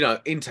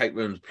intake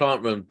rooms,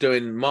 plant room,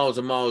 doing miles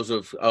and miles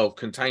of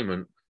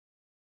containment.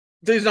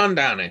 There's none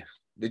down here.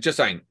 It just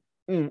ain't.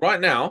 Right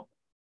now,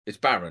 it's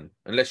barren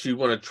unless you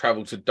want to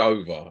travel to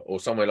Dover or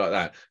somewhere like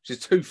that, which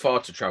is too far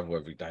to travel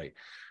every day.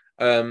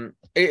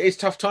 It's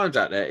tough times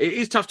out there. It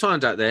is tough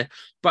times out there,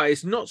 but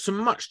it's not so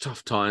much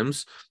tough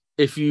times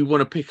if you want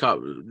to pick up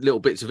little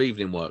bits of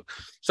evening work.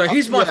 So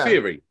here's my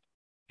theory.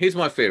 Here's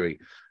my theory.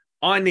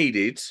 I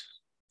need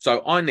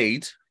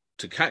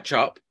to catch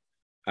up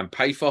and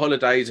pay for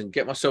holidays and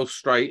get myself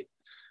straight.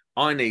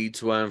 I need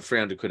to earn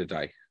 300 quid a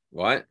day,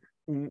 right?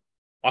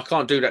 I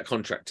can't do that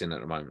contracting at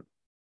the moment.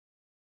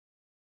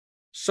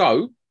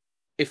 So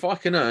if I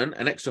can earn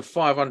an extra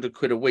 500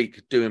 quid a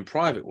week doing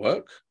private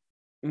work,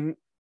 Mhm.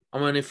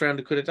 I'm earning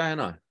 300 quid a day,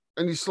 and I.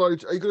 And are you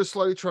going to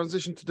slowly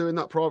transition to doing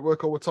that private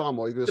work all the time,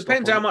 or are you going to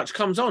Depends stop how on it? much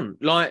comes on.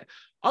 Like,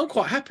 I'm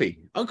quite happy.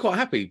 I'm quite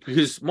happy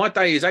because my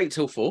day is 8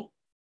 till 4.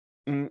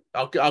 Mm.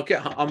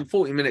 I'm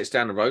 40 minutes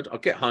down the road. I'll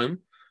get home.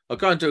 I'll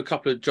go and do a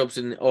couple of jobs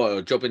or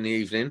a job in the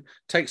evening.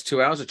 Takes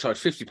 2 hours. I charge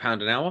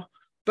 £50 an hour.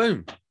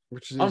 Boom.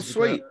 Which is I'm easy to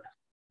sweet. get.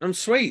 I'm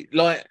sweet.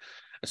 Like,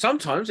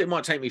 sometimes it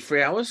might take me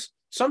 3 hours.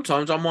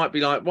 Sometimes I might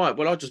be like, right,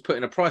 well, I'll just put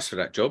in a price for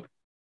that job.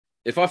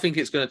 If I think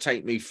it's going to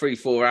take me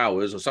 3-4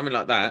 hours or something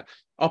like that,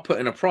 I'll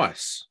put in a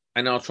price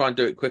and I'll try and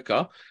do it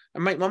quicker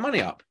and make my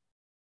money up.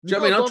 Do you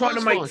know what I mean? I'm trying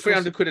to make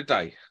 300 quid a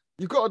day.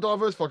 You've got to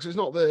diversify because it's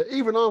not there.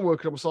 Even I'm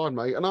working on the side,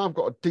 mate, and I've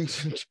got a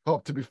decent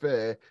job, to be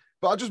fair.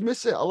 But I just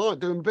miss it. I like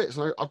doing bits.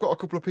 And I've got a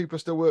couple of people I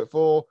still work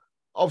for.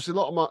 Obviously, a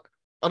lot of my...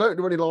 I don't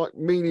do any like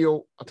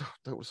menial... I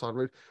don't sound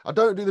rude. I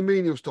don't do the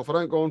menial stuff. I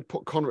don't go and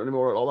put content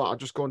anymore like that. I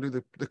just go and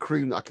do the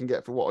cream that I can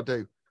get for what I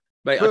do.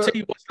 Mate, I'll tell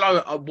you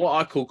what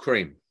I call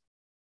cream.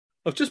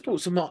 I've just bought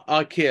some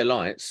IKEA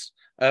lights.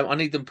 I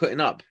need them putting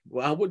up.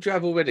 Well, what do you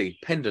have already?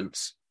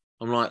 Pendants.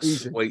 I'm like,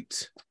 Easy.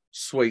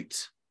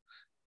 sweet.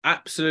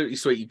 Absolutely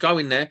sweet. You go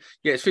in there.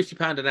 Yeah, it's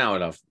 £50 an hour,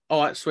 love.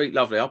 All right, sweet,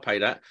 lovely. I'll pay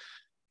that.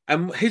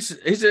 And here's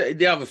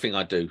the other thing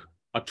I do.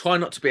 I try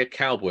not to be a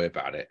cowboy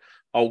about it.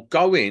 I'll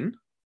go in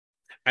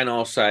and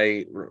I'll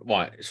say,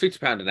 right, it's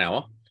 £50 an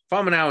hour. If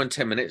I'm an hour and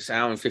 10 minutes,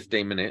 hour and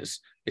 15 minutes,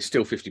 it's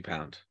still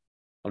 £50.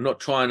 I'm not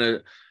trying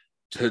to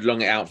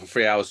long it out for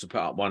 3 hours to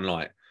put up one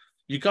light.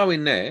 You go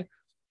in there,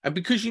 and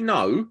because you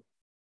know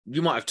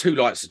you might have 2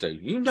 lights to do,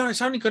 you know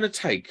it's only going to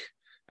take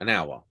an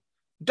hour.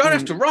 You don't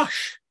have to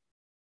rush.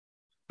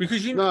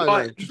 Because you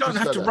don't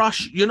have to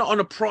rush. You're not on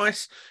a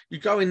price. You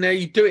go in there,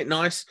 you do it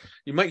nice.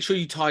 You make sure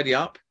you tidy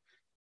up.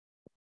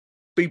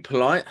 Be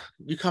polite.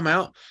 You come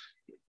out.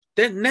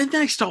 Then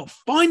they start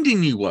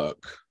finding you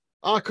work.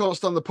 I can't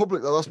stand the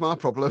public though. That's my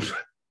problem.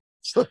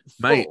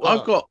 Mate,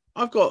 I've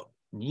got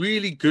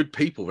really good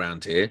people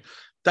around here.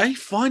 They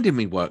finding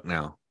me work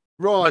now.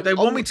 Right. But they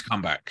want me to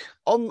come back.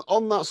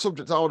 On that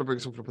subject, I want to bring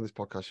something up on this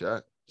podcast, yeah?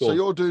 Cool. So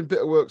you're doing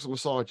bit of works on the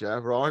side, yeah,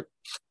 right?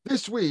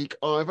 This week,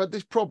 I've had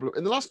this problem.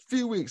 In the last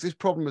few weeks, this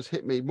problem has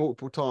hit me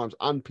multiple times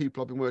and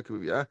people I've been working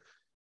with, yeah?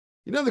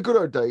 You know, the good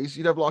old days,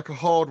 you'd have like a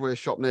hardware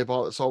shop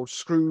nearby that sold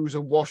screws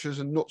and washers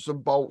and nuts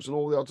and bolts and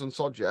all the odds and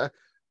sods, yeah?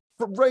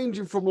 But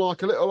ranging from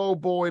like a little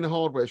old boy in a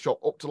hardware shop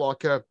up to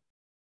like a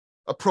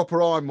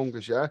proper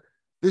ironmonger's, yeah?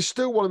 There's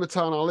still one in the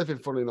town I live in,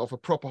 funny enough, a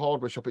proper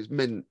hardware shop. It's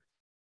mint.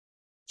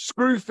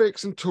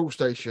 Screwfix and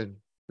Toolstation,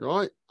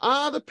 right?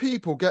 How do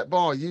people get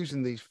by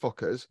using these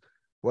fuckers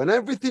when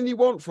everything you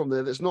want from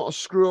there that's not a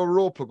screw or a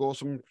raw plug or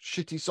some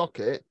shitty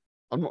socket,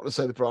 I'm not going to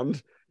say the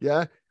brand,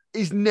 yeah,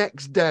 is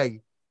next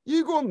day?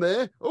 You go on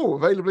there,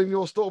 available in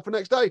your store for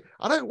next day.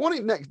 I don't want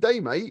it next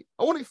day, mate.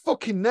 I want it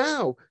fucking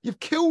now. You've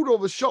killed all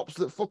the shops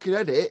that fucking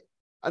edit,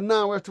 and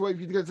now we have to wait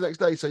for you to go to the next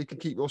day so you can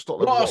keep your stock.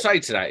 What I'll say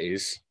to that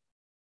is,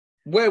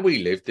 where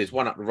we live, there's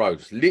one up the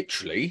road.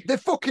 Literally, they're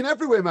fucking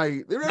everywhere,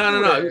 mate. They're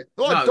everywhere. No. They're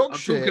like dog I'm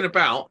shit. talking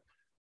about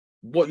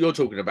what you're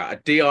talking about, a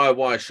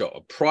DIY shop,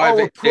 a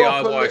private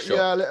DIY shop.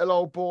 Yeah, little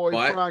old boy,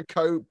 right? brown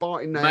coat,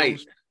 biting nails.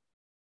 Mate,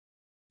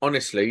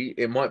 honestly,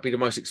 it might be the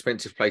most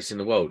expensive place in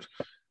the world.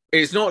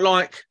 It's not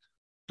like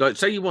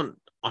say you want,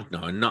 I don't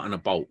know, a nut and a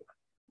bolt.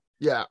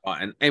 Yeah.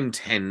 Right, an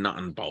M10 nut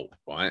and bolt,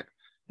 right?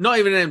 Not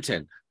even an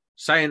M10.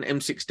 Say an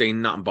M16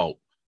 nut and bolt.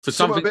 For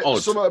something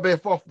odd. Something a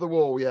bit off the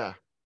wall, yeah.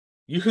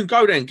 You can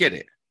go there and get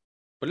it.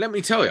 But let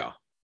me tell you,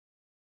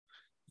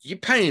 you're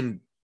paying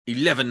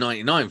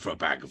 $11.99 for a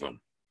bag of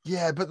them.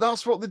 Yeah, but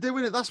that's what they're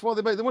doing. That's why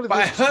they make the money.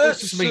 But it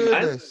hurts me,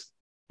 man.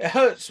 It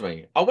hurts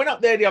me. I went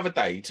up there the other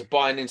day to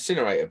buy an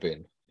incinerator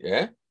bin.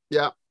 Yeah?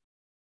 Yeah.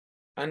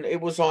 And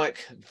it was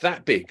like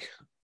that big.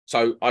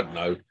 So, I don't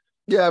know.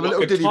 Yeah,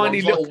 like a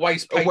tiny little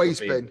waste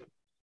bin.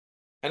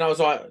 And I was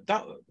like,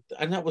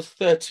 that was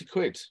 30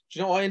 quid. Do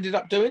you know what I ended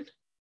up doing?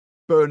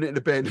 Burn it in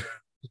the bin.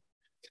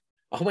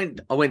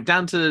 I went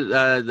down to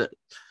the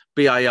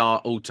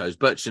BAR Autos,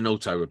 Birchton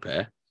Auto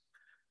Repair.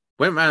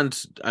 Went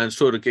round and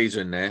saw the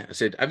geezer in there. I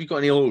said, "Have you got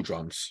any oil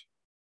drums?"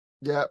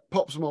 Yeah,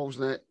 pop some holes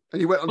in it.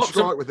 And you went on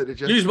strike with it,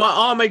 did you? Use my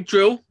Armeg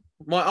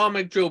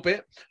drill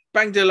bit,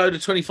 banged a load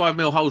of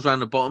 25mm holes around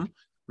the bottom.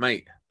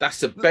 Mate,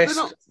 that's the best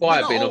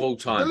fire bin of all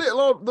time.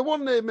 The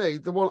one near me,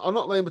 I'm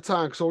not laying the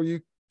town because all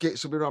you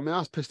gits will be around my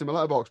ass pissed in my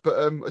letterbox,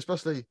 but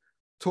especially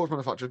torch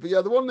manufacturers. But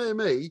yeah, the one near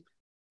me,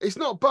 it's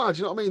not bad,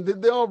 you know what I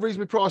mean? They are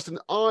reasonably priced, and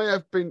I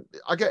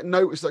get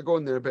noticed that go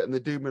in there a bit and they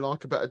do me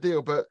like a better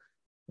deal, but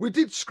we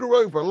did screw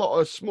over a lot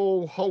of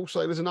small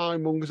wholesalers and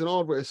ironmongers and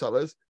hardware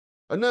sellers,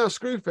 and now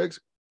Screwfix,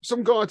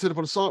 some guy turned up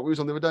on a site we was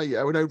on the other day,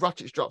 yeah, with no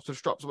ratchet straps to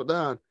strap something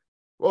down.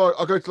 Well,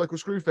 I go to local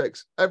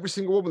Screwfix, every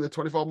single one with a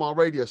 25-mile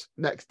radius,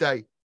 next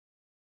day.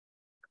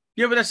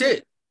 Yeah, but that's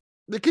it.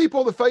 They keep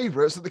all the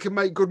favourites that they can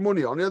make good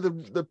money on, you know,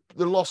 the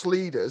lost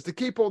leaders. They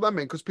keep all them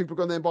in because people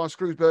go in there and buy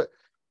screws, but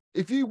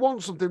if you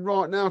want something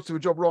right now to do a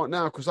job right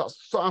now, because that's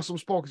how some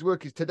sparkers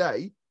work is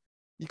today,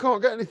 You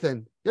can't get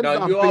anything. You No,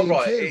 have you are B&Q.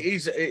 right. It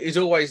is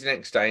always the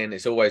next day, and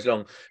it's always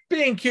long.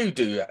 B&Q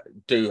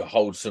do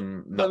hold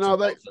some nuts No,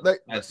 and they bolts they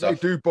and they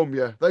stuff. do bum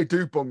you. They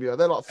do bum you.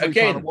 They're like £3 a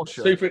Again,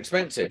 washer. super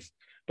expensive,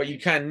 but you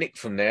can nick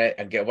from there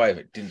and get away with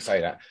it. Didn't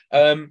say that.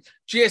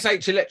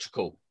 GSH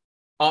Electrical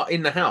are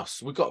in the house.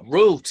 We've got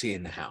royalty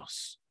in the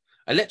house.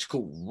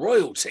 Electrical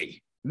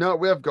royalty. No,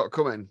 we have got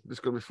coming. This is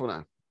going to be fun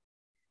now.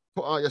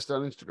 Put out yesterday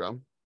on Instagram.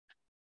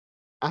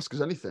 Ask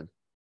us anything.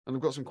 And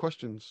I've got some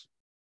questions.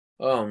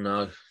 Oh,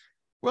 no.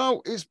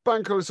 Well, it's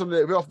bank holiday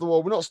Sunday. We're off the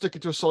wall. We're not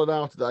sticking to a solid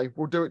hour today.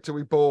 We'll do it till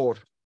we're bored.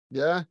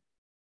 Yeah?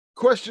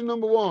 Question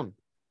number 1.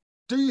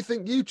 Do you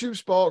think YouTube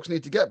Sparks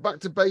need to get back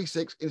to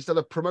basics instead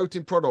of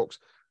promoting products?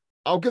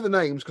 I'll give the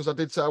names because I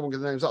did say I won't give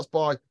the names. That's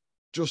by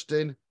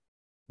Justin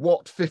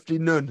Watt 50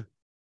 None.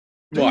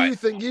 Do you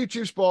think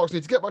YouTube Sparks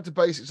need to get back to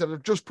basics instead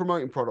of just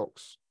promoting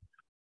products?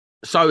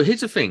 So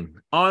here's the thing.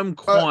 I'm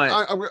going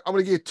to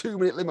give you a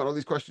 2-minute limit on all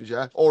these questions,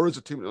 yeah? Or is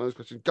a 2-minute on these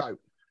questions? Go.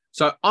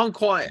 So I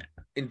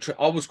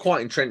was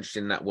quite entrenched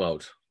in that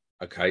world,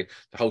 okay?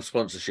 The whole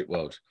sponsorship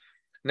world.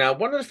 Now,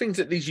 one of the things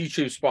that these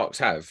YouTube Sparks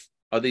have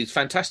are these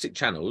fantastic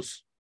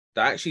channels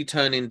that actually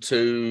turn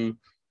into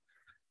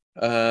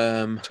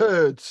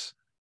turds.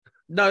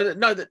 No,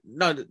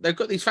 they've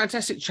got these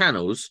fantastic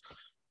channels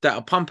that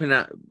are pumping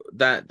out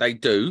that they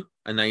do,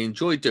 and they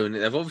enjoy doing it.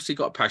 They've obviously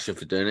got a passion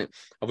for doing it,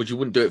 otherwise you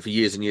wouldn't do it for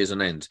years and years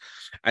on end.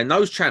 And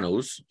those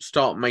channels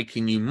start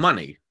making you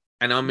money,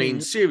 and I mean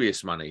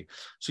serious money.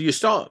 So you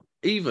start,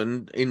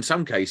 even in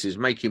some cases,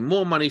 making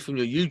more money from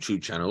your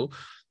YouTube channel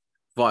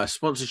via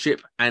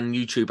sponsorship and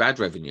YouTube ad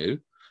revenue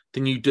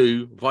than you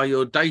do via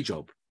your day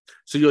job.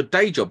 So your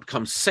day job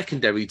becomes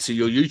secondary to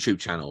your YouTube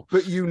channel.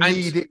 But you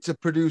need it to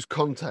produce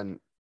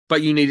content.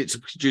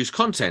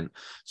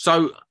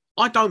 So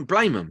I don't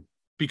blame them,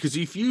 because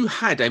if you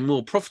had a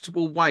more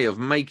profitable way of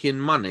making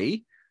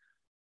money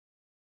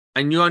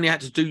and you only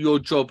had to do your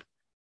job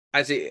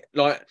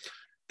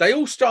they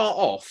all start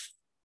off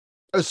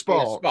as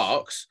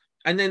Sparks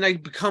and then they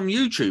become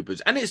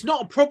YouTubers, and it's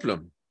not a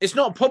problem. It's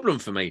not a problem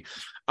for me.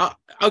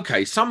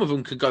 Okay, some of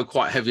them can go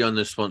quite heavy on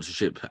the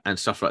sponsorship and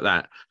stuff like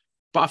that,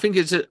 but I think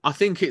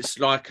it's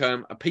like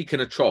a peak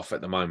and a trough at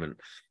the moment.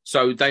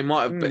 So they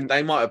might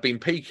have been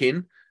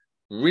peaking,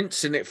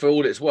 rinsing it for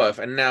all it's worth,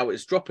 and now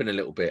it's dropping a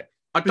little bit.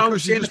 I don't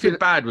see anything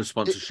bad with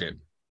sponsorship.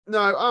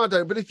 No, I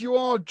don't. But if you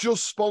are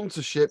just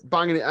sponsorship,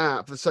 banging it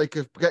out for the sake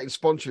of getting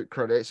sponsorship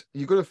credits,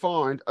 you're going to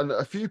find, and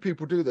a few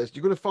people do this,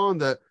 you're going to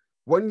find that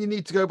when you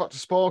need to go back to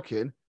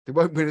sparking, they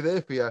won't be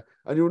there for you,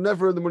 and you'll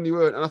never earn the money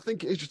you earn. And I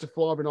think it is just a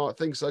fly-by-night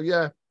thing. So,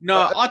 yeah.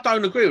 No, I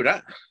don't agree with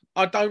that.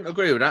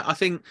 I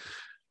think,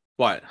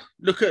 right,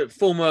 look at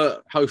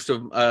former host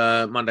of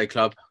Monday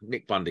Club,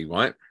 Nick Bundy,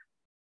 right?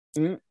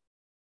 Mm.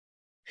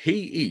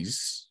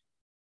 He's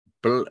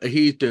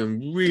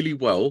doing really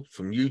well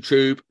from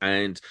YouTube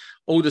and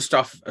all the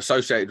stuff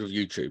associated with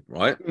YouTube,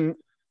 right? Mm.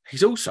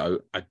 He's also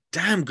a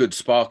damn good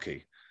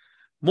Sparky.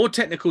 More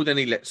technical than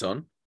he lets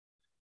on.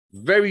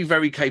 Very,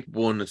 very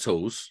capable on the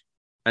tools,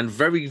 and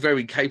very,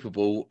 very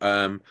capable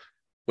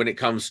when it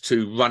comes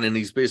to running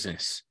his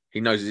business.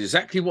 He knows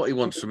exactly what he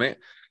wants from it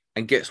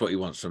and gets what he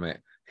wants from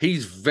it.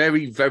 He's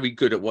very, very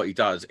good at what he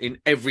does in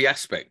every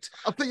aspect.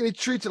 I think you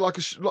treat it like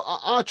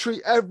I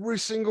treat every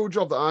single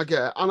job that I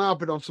get, and I've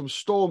been on some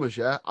stormers,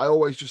 yeah. I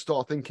always just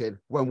start thinking,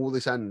 when will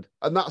this end?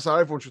 And that's how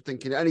everyone should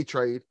think in any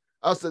trade.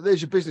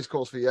 There's your business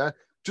course for you.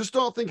 Just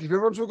start thinking, if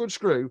you're onto a good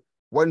screw,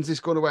 when's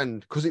this going to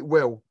end? Because it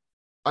will.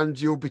 And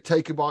you'll be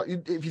taken by,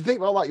 if you think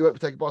like that, you won't be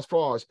taken by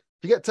surprise.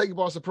 If you get taken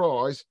by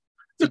surprise,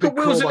 look at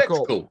Wheels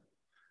Electrical.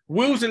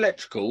 Wheels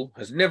Electrical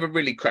has never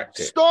really cracked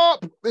it.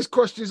 Stop! This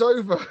question is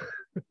over.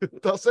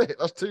 That's it.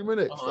 That's 2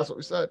 minutes. That's what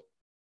we said.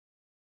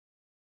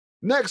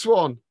 Next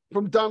one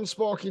from Dan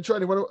Sparking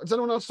Training. Does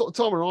anyone else stop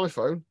the time on an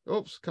iPhone?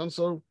 Oops,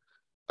 cancel.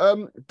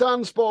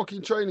 Dan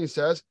Sparking Training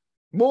says,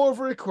 more of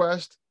a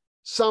request.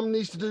 Sam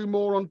needs to do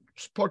more on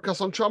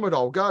podcasts on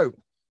Tramadol. Go.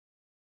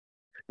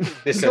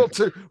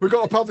 Listen, we've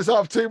got to pad this out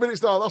of 2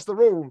 minutes now. That's the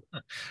rule.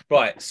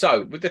 Right.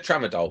 So with the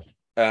Tramadol,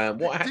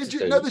 what I had Did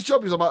you know this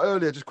job you was on about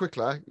earlier? Just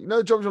quickly, you know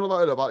the job you was on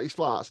about earlier about these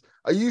flats.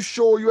 Are you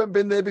sure you haven't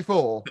been there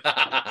before?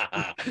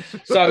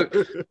 So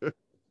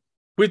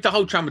with the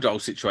whole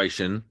Tramadol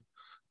situation,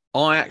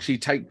 I actually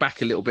take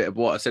back a little bit of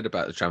what I said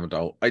about the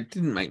Tramadol. It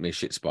didn't make me a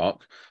shit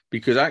spark,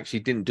 because I actually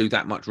didn't do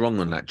that much wrong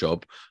on that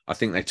job. I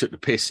think they took the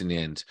piss in the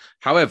end.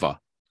 However,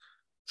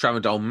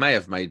 Tramadol may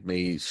have made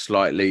me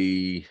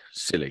slightly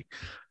silly.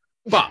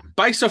 But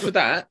based off of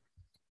that,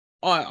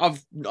 I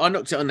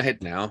knocked it on the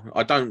head now.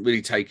 I don't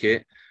really take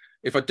it.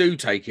 If I do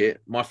take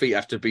it, my feet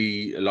have to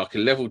be like a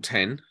level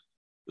 10,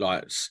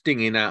 like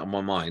stinging out of my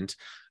mind.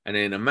 And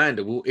then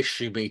Amanda will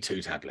issue me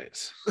 2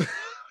 tablets.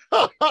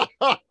 So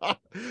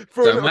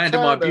Amanda,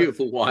 my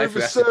beautiful wife,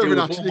 who has to deal with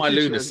all my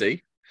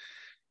lunacy,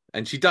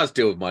 and she does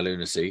deal with my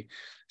lunacy.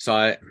 So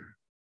I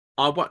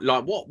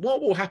like what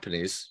will happen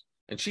is,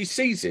 and she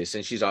sees this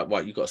and she's like,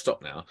 "Right, you've got to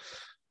stop now."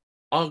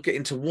 I'll get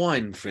into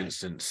wine, for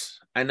instance,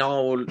 and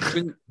I'll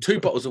drink 2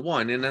 bottles of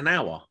wine in an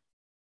hour.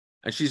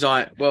 And she's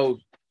like, "Well,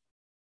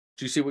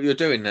 do you see what you're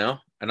doing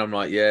now?" And I'm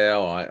like, yeah,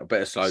 all right, I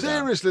better slow down.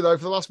 Seriously though,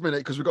 for the last minute,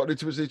 because we've got to do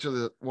towards each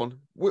other one.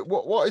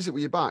 What is it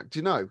with your back? Do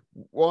you know?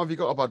 Why have you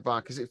got a bad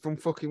back? Is it from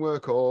fucking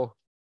work or?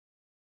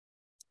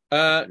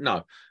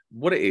 No,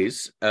 what it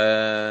is,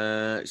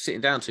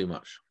 sitting down too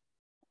much.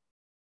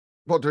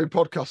 What, doing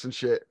podcasts and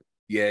shit?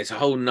 Yeah, it's a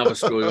whole nother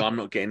story I'm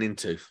not getting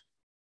into.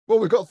 Well,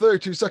 we've got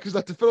 32 seconds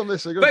left to fill on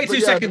this. So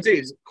 32 seconds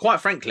is,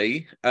 quite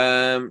frankly,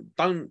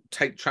 don't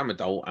take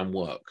tramadol and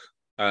work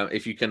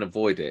if you can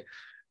avoid it.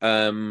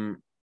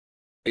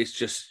 It's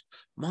just,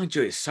 mind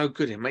you, it's so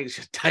good. It makes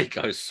your day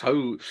go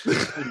so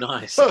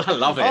nice. I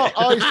love it.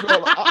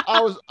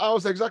 I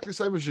was exactly the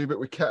same as you, but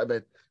with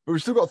ketamine. But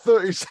we've still got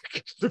 30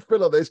 seconds to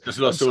fill on this. Just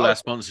lost all our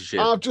sponsorship.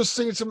 I've just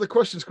seen some of the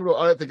questions coming up.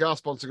 I don't think our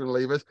sponsor are going to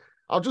leave us.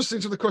 I've just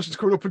seen some of the questions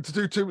coming up, and to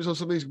do 2 minutes on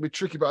something is going to be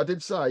tricky, but I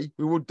did say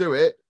we would do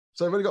it.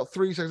 So I've only got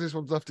 3 seconds this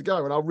one's left to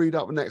go, and I'll read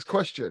out the next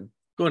question.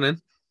 Go on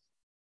then.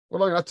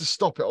 Well, I'm going to have to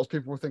stop it, else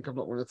people will think I'm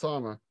not running a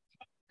timer.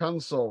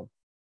 Cancel.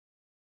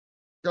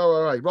 Go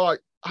away. Right.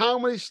 How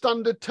many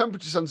standard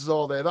temperature sensors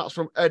are there? That's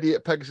from Eddie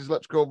at Pegasus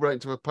Electrical, right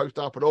into a post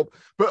I put up.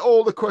 But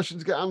all the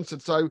questions get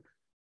answered. So, do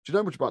you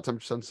know much about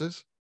temperature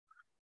sensors?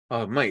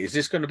 Oh, mate, is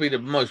this going to be the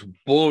most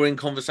boring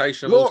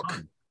conversation of Look, all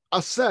time? I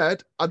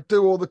said I'd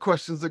do all the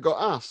questions that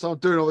got asked. So I'm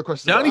doing all the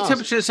questions. The only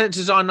temperature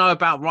sensors I know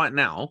about right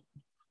now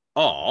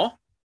are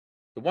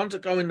the ones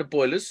that go in the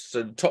boilers.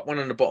 So the top one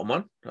and the bottom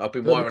one. I've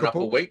been wiring up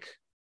all week.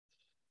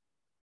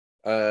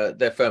 They're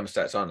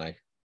thermostats, aren't they?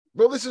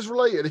 Well, this is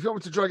related. If you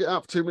want me to drag it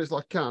out for 2 minutes,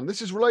 like I can.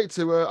 This is related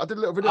to. I did a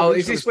little video. Oh,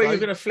 is this where you're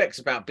going to flex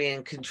about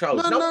being controlled?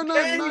 No. What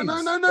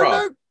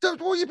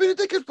are you being a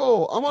dickhead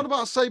for? I'm on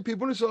about saving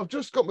people. So I've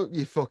just got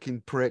you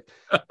fucking prick.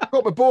 I've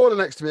got my boiler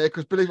next to me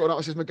because believe it or not,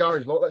 this is my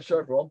garage. Look, let's show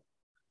everyone.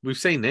 We've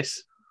seen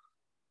this.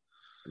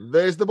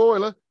 There's the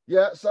boiler.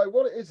 Yeah. So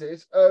what it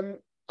is,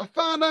 I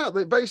found out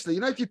that basically,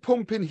 if you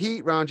pump in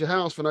heat around your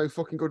house for no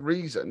fucking good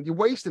reason, you're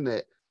wasting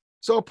it.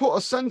 So I put a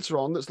sensor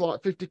on that's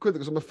like 50 quid that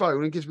goes on my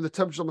phone and gives me the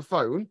temperature on my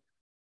phone.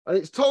 And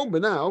it's told me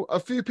now, a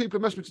few people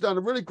have messaged me today, and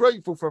I'm really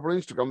grateful for everyone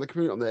on Instagram, the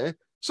community on there.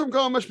 Some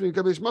guy messaged me and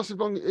gave me this massive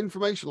long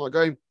information like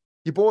going,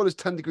 your boiler's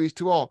 10 degrees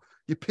too hot,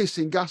 you're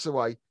pissing gas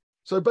away.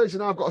 So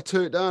basically now I've got to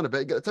turn it down a bit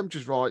and get the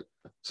temperatures right.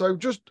 So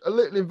just a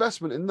little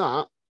investment in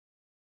that,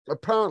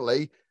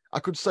 apparently I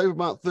could save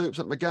about 30%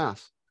 of my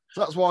gas.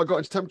 So that's why I got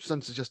into temperature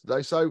sensors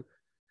yesterday. So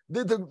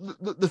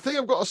the thing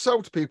I've got to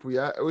sell to people,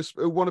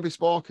 who want to be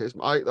Sparkies,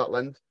 I hate that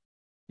lens.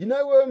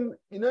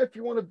 If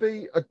you want to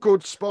be a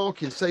good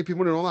Sparky and save people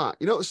money and all that,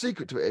 you know what the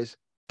secret to it is?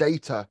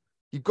 Data.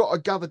 You've got to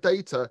gather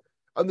data.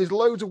 And there's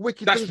loads of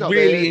wicked things out there.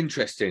 That's really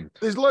interesting.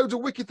 There's loads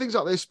of wicked things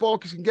out there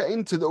Sparkies can get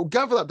into that will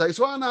gather that data.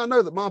 So I now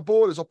know that my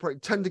boiler's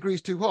operating 10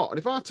 degrees too hot. And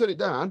if I turn it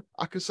down,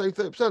 I can save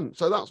 30%.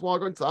 So that's why I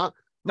go into that.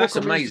 That's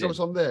amazing. What's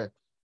on there.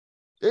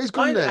 It is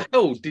good. Why the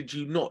hell did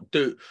you not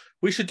do?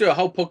 We should do a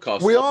whole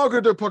podcast. We are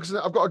going to do a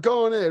podcast. I've got a guy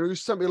on here who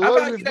sent me a load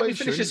of information. Let me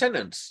finish a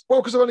sentence.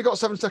 Well, because I've only got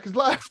 7 seconds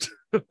left.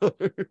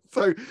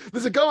 So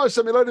there's a guy who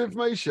sent me a load of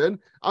information.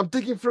 I'm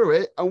digging through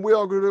it, and we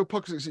are going to do a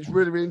podcast because it's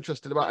really, really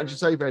interesting about energy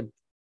saving.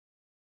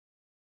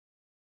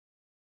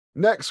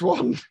 Next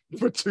one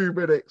for 2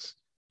 minutes.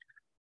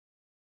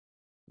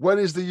 When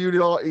is the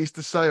Unilight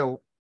Easter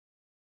sale?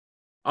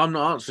 I'm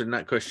not answering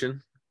that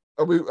question.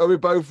 Are we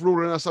both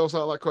ruling ourselves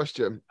out of that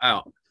question?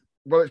 Out.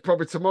 Well, it's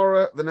probably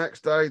tomorrow, the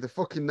next day, the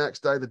fucking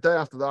next day, the day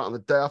after that, and the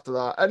day after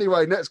that.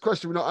 Anyway, next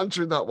question. We're not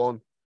answering that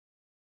one.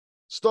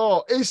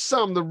 Is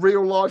Sam the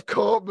real life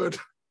Cartman?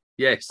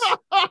 Yes.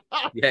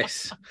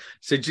 Yes.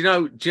 So do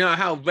you know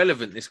how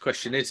relevant this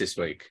question is this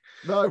week?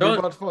 No, we're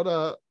about to find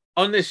out.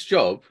 On this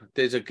job,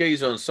 there's a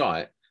geezer on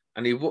site,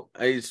 and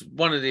he's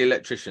one of the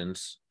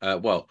electricians.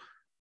 But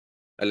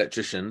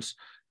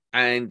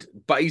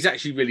he's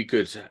actually really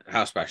good at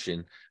house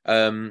bashing.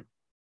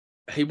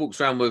 He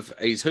walks around with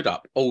his hood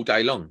up all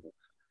day long.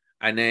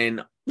 And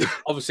then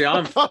obviously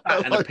I'm fat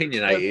and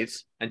opinionated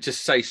and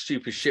just say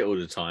stupid shit all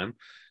the time.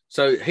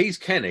 So he's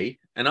Kenny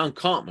and I'm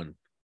Cartman.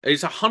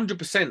 It's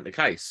 100% the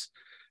case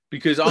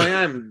because I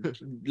am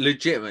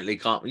legitimately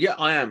Cartman. Yeah,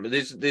 I am.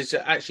 There's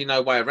actually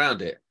no way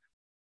around it.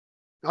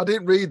 I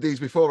didn't read these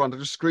beforehand. I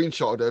just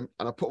screenshotted them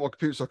and I put them on my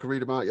computer so I could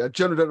read them out. Yeah, I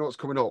generally don't know what's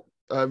coming up.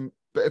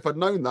 But if I'd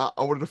known that,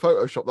 I would have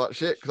photoshopped that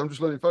shit because I'm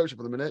just learning Photoshop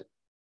at the minute.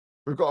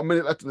 We've got a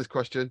minute left in this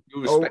question.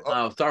 You respect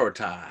my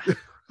authority. Are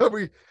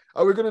we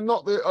going to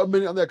knock a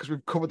minute on there because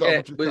we've covered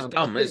that? Yeah, but it's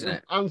dumb, isn't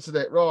it? Answered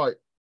it right.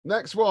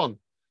 Next one.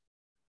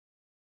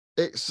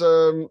 It's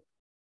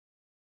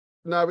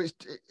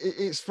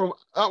it's from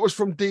that was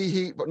from D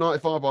Heat, but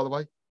 95 by the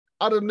way.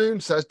 Adam Noon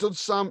says, "Does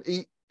Sam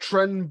eat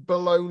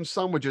trenbolone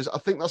sandwiches?" I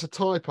think that's a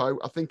typo.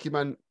 I think he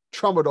meant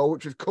tramadol,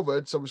 which we've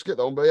covered, so we'll skip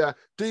that one. But yeah,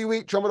 do you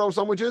eat tramadol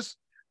sandwiches?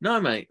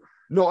 No, mate.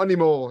 Not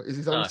anymore. Is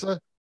his answer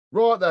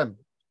right then?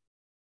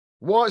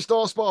 White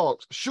Star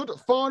Sparks. Should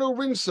final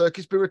ring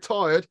circuits be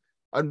retired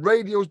and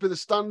radios be the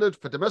standard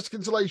for domestic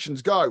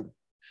installations? Go.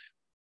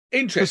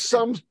 Interesting.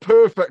 Sam's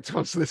perfect to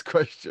answer this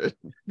question.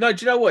 No,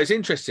 do you know what? It's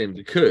interesting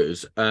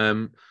because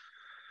in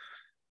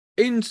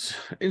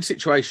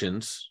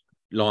situations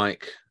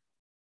like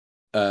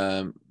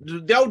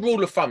the old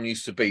rule of thumb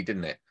used to be,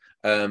 didn't it?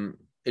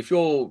 if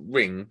your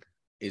ring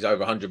is over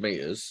 100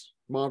 meters,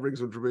 My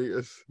ring's 100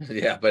 meters.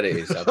 yeah, I bet it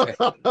is. I bet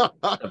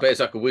it's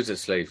like a wizard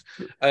sleeve.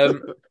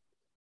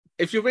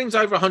 If your ring's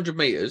over 100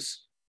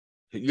 meters,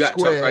 you have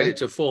to upgrade it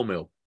to 4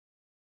 mil.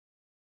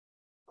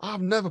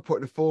 I've never put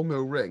in a 4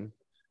 mil ring.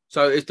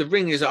 So if the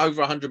ring is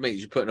over 100 meters,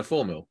 you put in a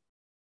 4 mil.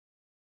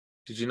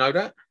 Did you know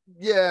that?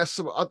 Yeah,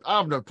 so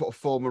I've never put a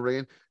 4 mil ring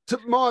in.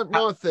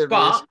 My theory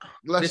is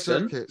less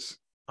circuits.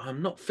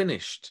 I'm not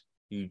finished,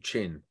 you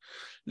chin.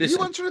 Listen.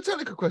 You answering a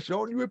technical question,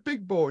 aren't you? A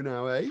big boy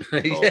now, eh?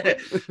 Yeah.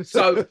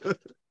 So,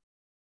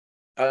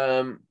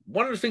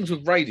 one of the things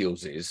with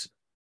radials is,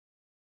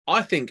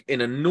 I think in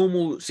a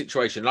normal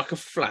situation, like a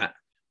flat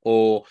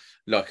or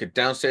like a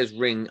downstairs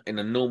ring in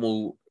a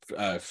normal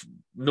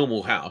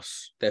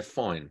house, they're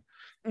fine.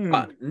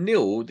 But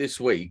Neil this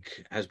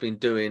week has been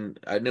doing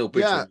Neil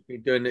Bridges has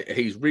been doing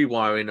he's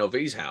rewiring of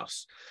his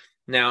house.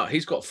 Now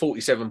he's got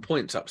 47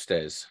 points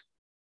upstairs.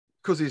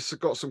 Because he's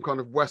got some kind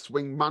of West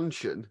Wing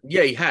mansion.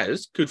 Yeah, he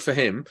has. Good for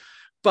him.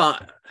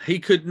 But he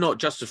could not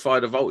justify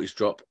the voltage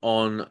drop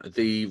on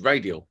the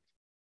radial.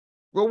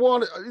 Well, why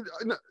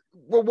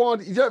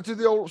you don't have to do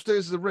the old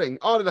upstairs of the ring.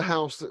 I did a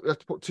house that we have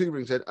to put 2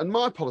 rings in, and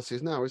my policy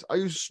is now I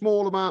use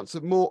smaller amounts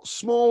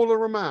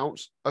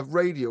of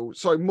radial.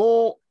 So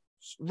more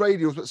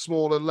radials but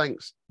smaller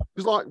lengths.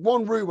 Because like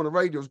one room on a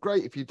radial is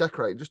great if you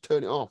decorate, just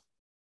turn it off.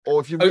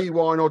 Or if you're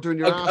rewiring or doing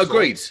your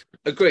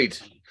Agreed.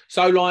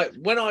 So like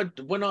when I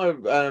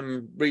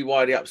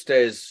rewire the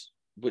upstairs,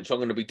 which I'm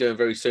going to be doing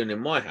very soon in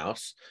my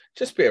house,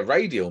 just be a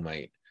radial,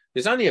 mate.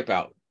 There's only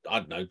about, I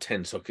don't know,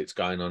 10 sockets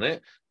going on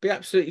it. Be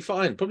absolutely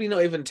fine. Probably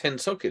not even 10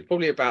 sockets,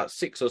 probably about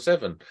 6 or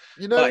 7.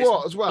 You know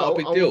what, as well? Not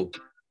a big deal.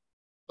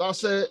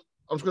 That's it.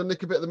 I was going to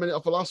nick a bit of the minute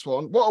off the last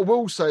one. What I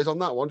will say is on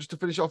that one, just to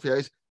finish off here,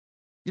 is,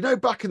 you know,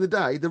 back in the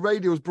day, the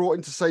radio was brought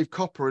in to save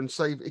copper and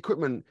save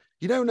equipment.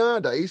 You know,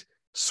 nowadays,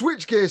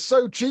 switchgear is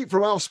so cheap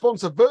from our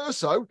sponsor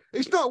Verso,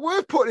 it's not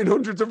worth putting in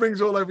hundreds of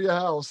rings all over your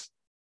house.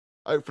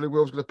 Hopefully,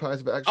 Will's going to pay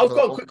us a bit extra. I've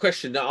got a quick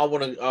question that I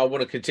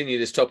want to continue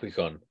this topic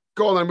on.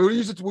 Go on then. We'll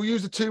use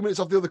the 2 minutes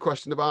of the other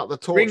question about the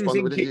torch rings one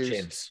in that we didn't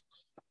kitchens. Use.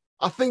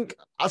 I think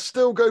I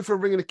still go for a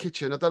ring in a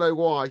kitchen. I don't know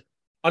why.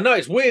 I know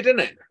it's weird, isn't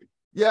it?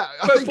 Yeah,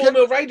 I put think 4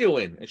 mil radial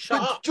in and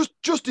shut up. Just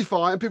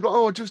justify it, and people are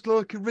like, oh, just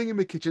like a ring in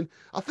my kitchen.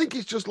 I think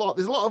it's just like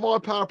there's a lot of high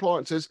power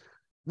appliances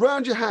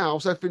around your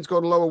house. Everything's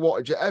got a lower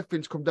wattage.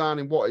 Everything's come down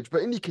in wattage,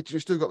 but in your kitchen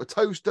you've still got the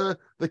toaster,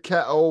 the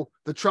kettle,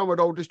 the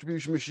Tramadol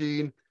distribution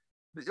machine,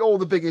 all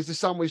the biggies, the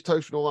sandwich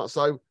toaster, and all that.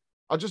 So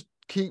I just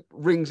keep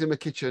rings in my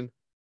kitchen.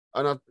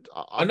 And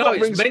I know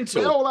it's rings,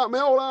 mental. My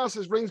whole house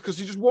has rings because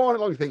you just wind it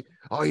along. You think,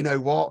 oh, you know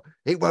what?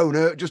 It won't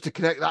hurt just to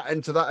connect that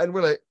end to that end,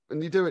 will it?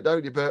 And you do it,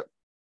 don't you? But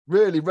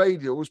really,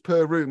 radials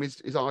per room is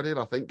ideal,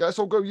 I think. Let's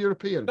all go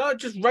European. No,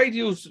 just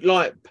radials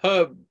like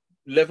per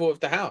level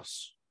of the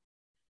house.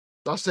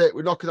 That's it.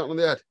 We're knocking that on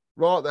the head.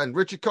 Right then,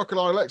 Richard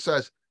Cockle-Lex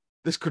says,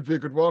 this could be a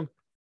good one.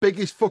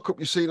 Biggest fuck up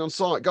you've seen on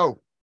site.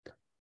 Go.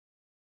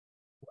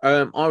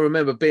 I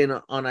remember being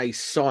on a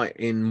site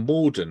in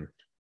Morden,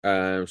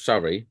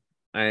 Surrey,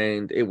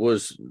 and it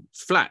was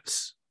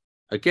flats.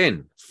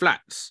 Again,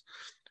 flats.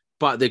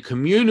 But the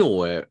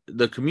communal, it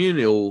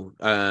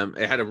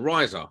had a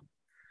riser.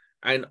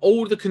 And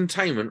all the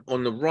containment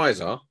on the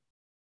riser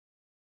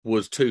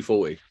was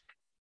 240.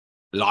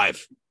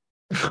 Live.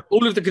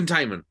 All of the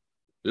containment.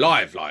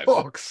 Live.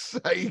 Fuck's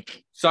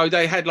sake. So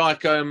they had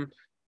like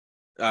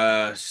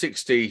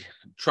 60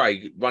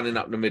 tray running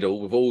up the middle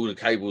with all the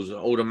cables,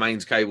 all the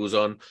mains cables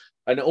on,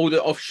 and all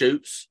the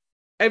offshoots,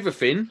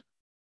 everything.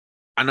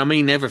 And I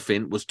mean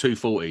everything was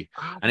 240.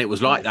 And it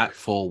was like that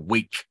for a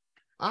week.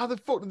 How the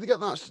fuck did they get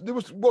that?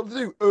 What did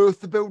they do?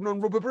 Earth the building on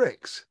rubber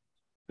bricks?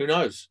 Who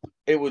knows?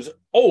 It was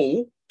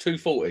all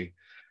 240.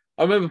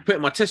 I remember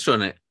putting my tester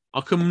on it. I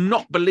could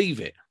not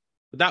believe it.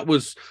 That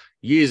was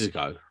years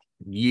ago.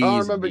 I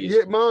remember,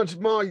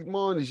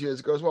 mine is years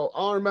ago as well.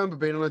 I remember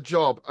being on a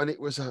job and it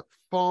was a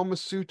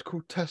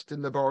pharmaceutical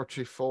testing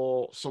laboratory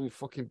for some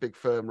fucking big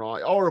firm,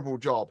 right? Horrible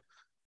job.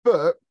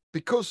 But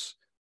because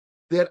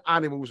they had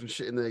animals and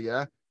shit in there,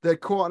 yeah, they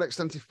had quite an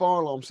extensive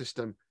fire alarm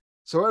system.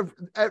 So,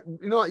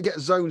 you know, like you get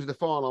zones in the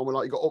fire alarm where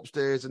like you got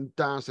upstairs and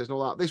downstairs and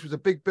all that. This was a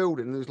big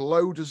building and there's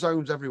loads of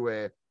zones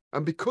everywhere.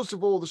 And because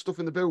of all the stuff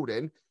in the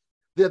building,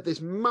 they had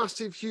this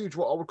massive, huge,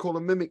 what I would call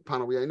a mimic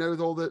panel, you know,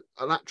 with all an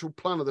actual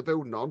plan of the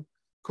building on,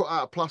 cut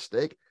out of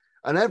plastic.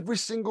 And every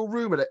single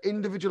room had an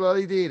individual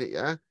LED in it,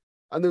 yeah?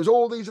 And there was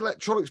all these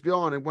electronics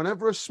behind it.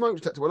 Whenever a smoke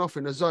detector went off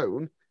in a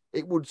zone,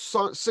 it would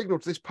signal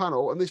to this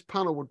panel, and this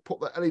panel would put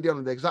the LED on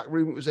in the exact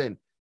room it was in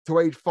to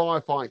aid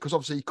firefighting, because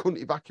obviously you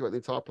couldn't evacuate the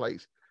entire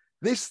place.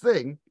 This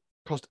thing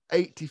cost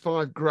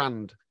 85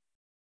 grand.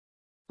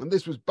 And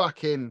this was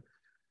back in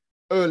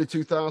early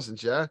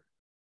 2000s, yeah?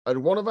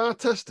 And one of our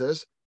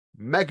testers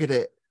megged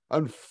it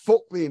and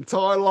fucked the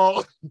entire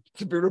lot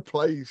to be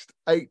replaced.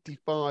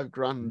 85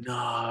 grand.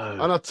 No.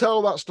 And I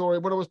tell that story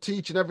when I was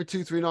teaching every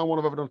 2391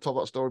 I've ever done, tell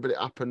that story, but it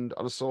happened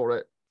and I saw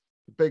it.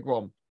 Big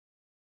one.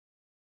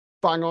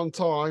 Bang on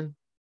time.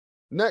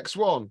 Next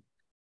one.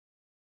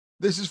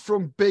 This is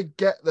from Big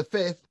Get the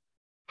Fifth.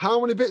 How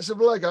many bits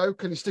of Lego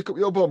can you stick up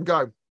your bum?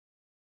 Go.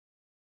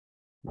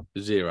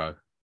 0.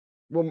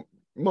 Well,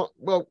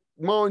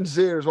 mine's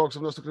 0 as well because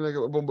I'm not sticking a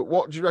Lego up my bum. But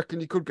what do you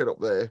reckon you could get up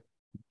there?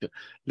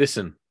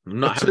 Listen, I'm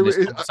not having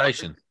this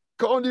conversation.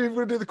 Can't you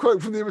even do the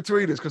quote from the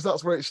In-Betweeners because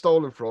that's where it's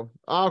stolen from?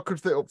 I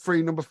could fit up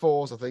 3 number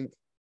 4s, I think.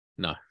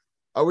 No.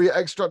 Are we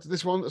extracted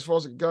this one as far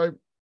as it can go?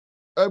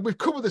 We've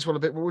covered this one a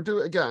bit, but we'll do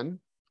it again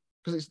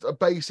because it's a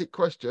basic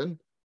question.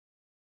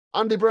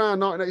 Andy Brown,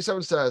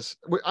 1987 says,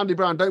 Andy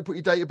Brown, don't put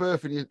your date of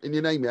birth in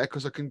your name yet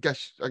because I can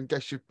guess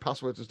your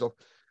passwords and stuff.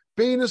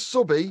 Being a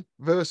subby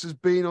versus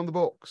being on the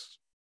books.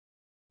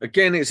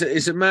 Again, it's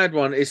a mad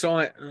one. It's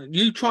like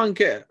you try and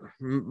get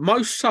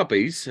most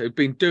subbies who've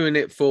been doing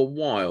it for a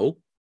while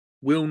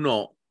will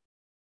not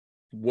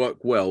work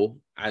well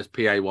as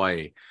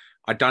PAYE.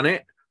 I done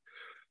it.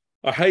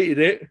 I hated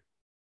it.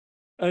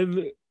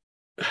 And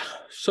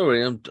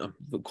sorry, I'm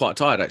quite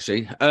tired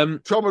actually.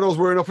 Tramadol's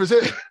wearing off, is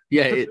it?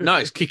 Yeah, no,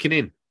 it's kicking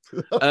in.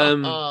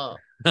 No,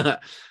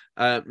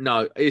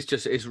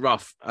 it's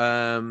rough.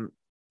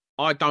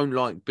 I don't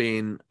like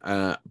being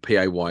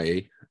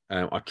PAYE.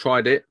 I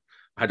tried it.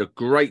 I had a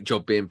great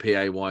job being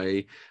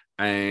PAYE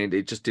and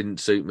it just didn't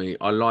suit me.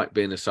 I like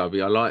being a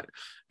subby.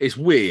 It's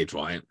weird,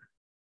 right?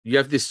 You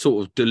have this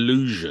sort of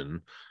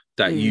delusion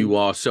that you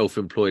are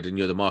self-employed and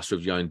you're the master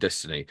of your own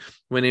destiny,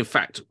 when in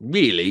fact,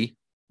 really,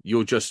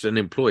 you're just an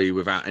employee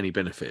without any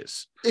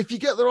benefits. If you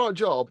get the right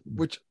job,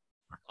 which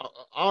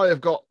I have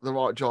got the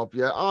right job,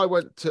 yeah. I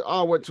worked to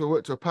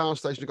a power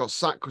station and got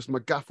sacked because my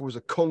gaffer was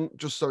a cunt,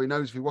 just so he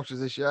knows if he watches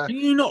this, yeah. Can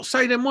you not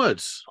say them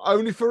words?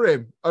 Only for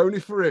him,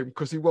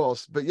 because he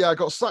was. But yeah, I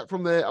got sacked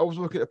from there. I was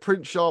working at a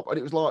print shop and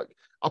it was like,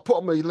 I put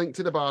on my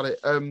LinkedIn about it.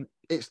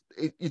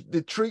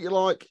 They treat you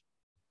like,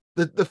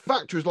 the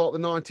factory is like the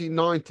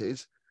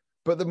 1990s,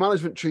 but the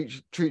management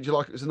treats you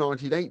like it was the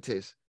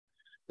 1980s.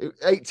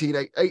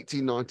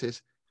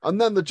 1890s.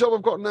 And then the job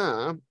I've got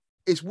now,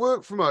 it's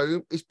work from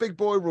home, it's big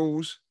boy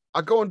rules.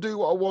 I go and do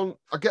what I want,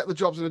 I get the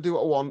jobs and I do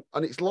what I want,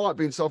 and it's like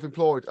being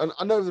self-employed. And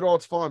I know they're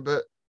hard to find,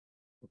 but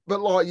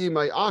like you,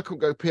 mate, I couldn't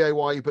go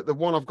PAYE, but the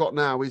one I've got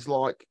now is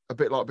like a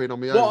bit like being on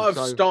my own. What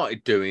I've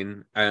started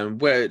doing,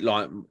 where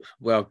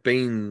I've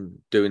been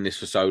doing this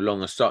for so long,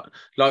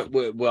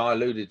 where I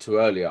alluded to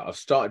earlier, I've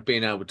started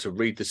being able to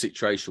read the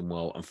situation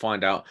well and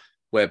find out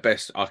where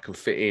best I can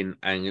fit in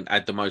and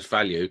add the most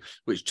value,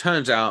 which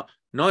turns out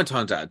 9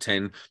 times out of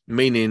 10,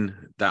 meaning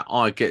that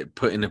I get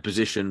put in a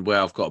position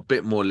where I've got a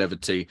bit more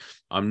levity.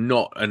 I'm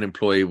not an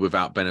employee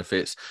without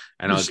benefits,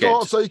 and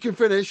so you can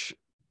finish.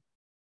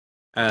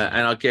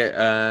 And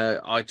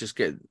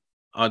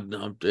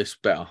it's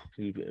better.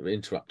 You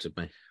interrupted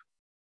me.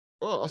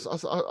 Well,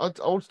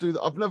 I want to do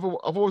that.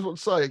 I've always wanted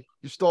to say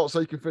you start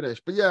so you can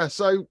finish. But yeah,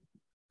 so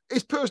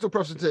it's personal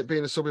preference it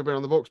being a subby, being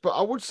on the books. But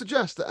I would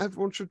suggest that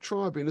everyone should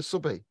try being a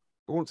subby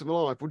for once in their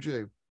life. Would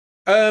you?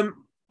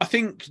 I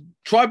think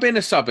try being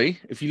a subby.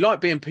 If you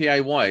like being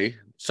PAYE,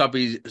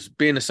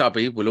 being a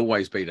subby will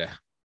always be there.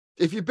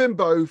 If you've been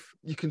both,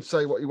 you can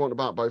say what you want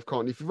about both,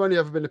 can't you? If you've only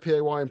ever been a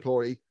PAYE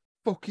employee,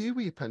 fuck you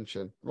with your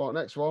pension. Right,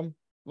 next one.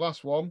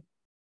 Last one.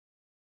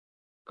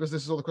 Because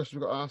this is all the questions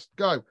we've got asked.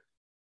 Go.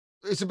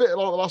 It's a bit like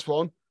the last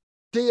one.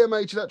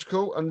 DMH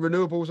Electrical and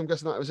Renewables, I'm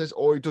guessing that was this,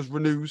 or he does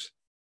renews.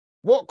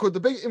 What could the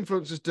big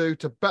influencers do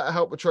to better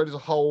help the trade as a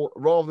whole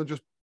rather than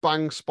just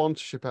bang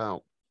sponsorship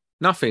out?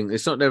 Nothing.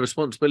 It's not their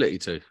responsibility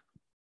to.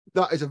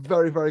 That is a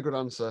very, very good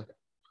answer.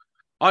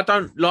 I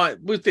don't like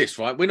with this,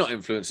 right? We're not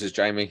influencers,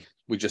 Jamie.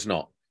 We're just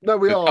not. No,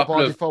 we are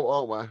by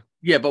default, aren't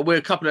we? Yeah, but we're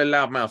a couple of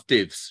loudmouth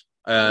divs.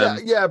 But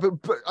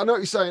I know what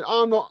you're saying.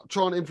 I'm not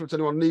trying to influence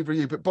anyone, neither are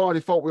you. But by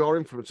default, we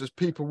are influencers.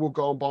 People will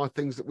go and buy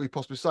things that we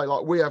possibly say.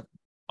 Like we have.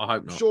 I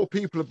hope not. Sure,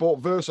 people have bought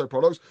Verso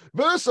products.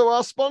 Verso,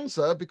 our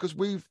sponsor, because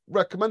we've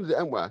recommended it,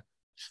 haven't we?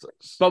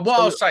 But what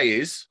I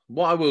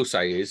will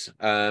say is,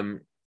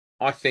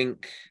 I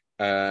think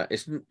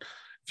if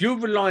you're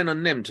relying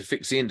on them to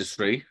fix the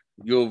industry,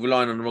 you're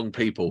relying on the wrong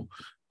people.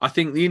 I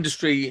think the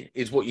industry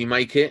is what you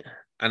make it,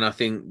 and I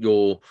think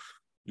your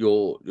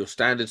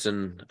standards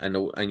and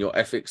your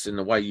ethics and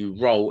the way you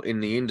roll in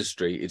the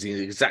industry is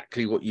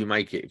exactly what you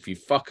make it. If you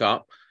fuck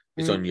up,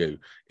 it's on you.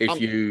 If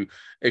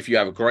you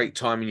have a great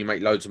time and you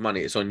make loads of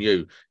money, it's on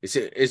you. It's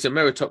a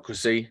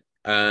meritocracy,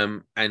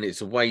 and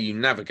it's a way you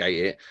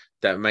navigate it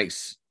that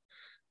makes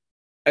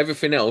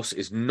everything else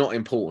is not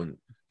important.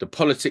 The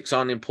politics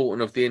aren't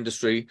important of the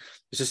industry.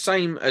 It's the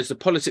same as the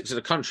politics of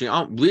the country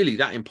aren't really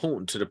that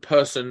important to the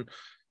person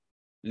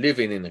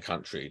living in the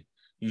country.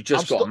 You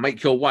just got to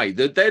make your way.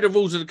 They're the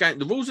rules of the game.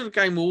 The rules of the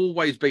game will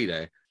always be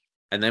there,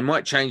 and they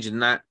might change in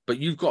that, but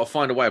you've got to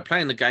find a way of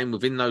playing the game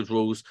within those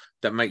rules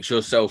that makes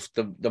yourself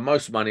the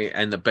most money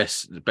and the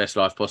best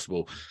life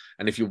possible.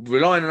 And if you're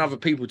relying on other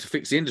people to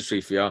fix the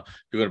industry for you, you're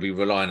going to be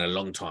relying a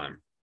long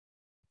time.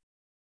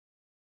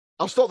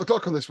 I'll stop the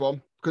clock on this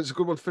one because it's a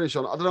good one to finish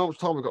on. I don't know how much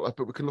time we've got left,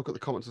 but we can look at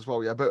the comments as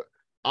well. Yeah, but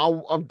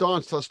I'm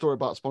dying to tell a story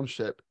about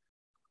sponsorship.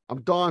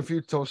 I'm dying for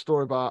you to tell a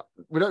story about.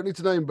 We don't need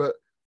to name, but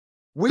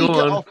we get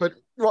offered.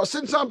 right,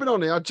 since I've been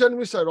on here, I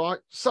genuinely say, right,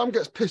 Sam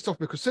gets pissed off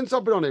because since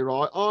I've been on here,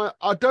 right,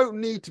 I don't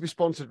need to be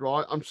sponsored,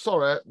 right? I'm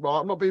sorry, right?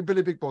 I'm not being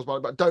Billy Big Balls about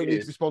it, but I don't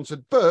need to be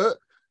sponsored. But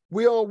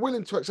we are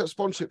willing to accept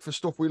sponsorship for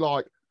stuff we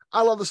like.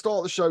 I like the start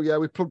of the show, yeah.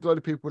 We plugged a load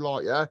of people we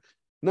like, yeah.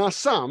 Now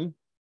Sam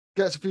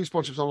gets a few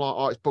sponsorships. I'm like,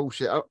 oh, it's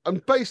bullshit.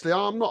 And basically,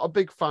 I'm not a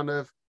big fan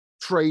of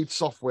trade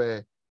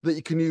software that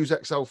you can use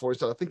Excel for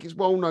instead. I think it's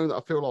well known that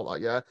I feel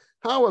like that, yeah.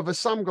 However,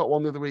 Sam got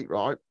one the other week,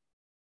 right?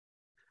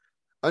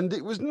 And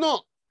it was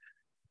not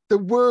the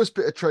worst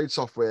bit of trade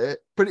software,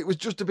 but it was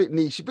just a bit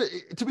niche. But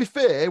to be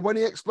fair, when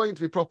he explained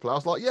to me properly, I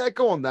was like, yeah,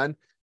 go on then.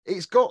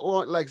 It's got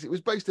like legs. It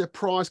was basically a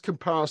price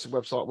comparison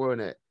website,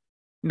 weren't it?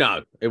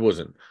 No, it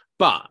wasn't.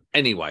 But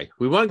anyway,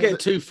 we won't get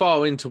too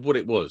far into what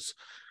it was.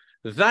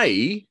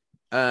 They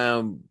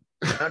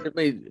hounded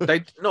me.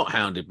 They not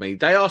hounded me.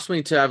 They asked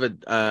me to have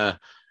a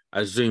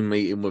Zoom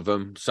meeting with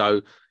them.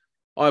 So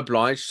I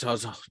obliged. So I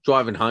was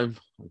driving home.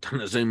 I've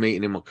done a Zoom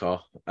meeting in my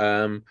car.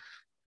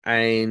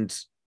 And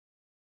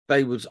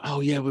they was,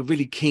 oh yeah, we're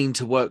really keen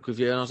to work with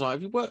you. And I was like,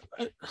 have you worked?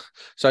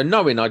 So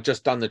knowing I'd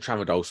just done the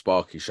Tramadol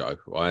Sparky show,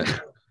 right? I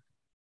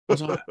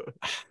was like,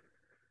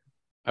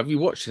 have you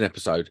watched an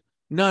episode?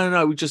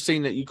 No. We've just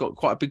seen that you've got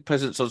quite a big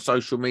presence on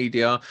social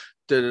media.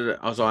 I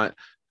was like, I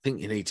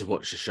think you need to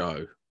watch the show.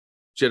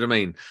 Do you know what I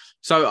mean?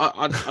 So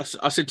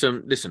I said to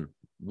him, listen,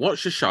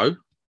 watch the show.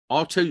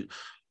 I'll tell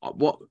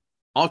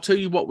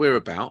you what we're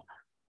about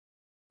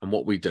and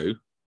what we do.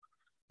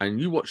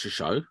 And you watch the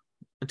show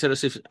and tell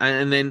us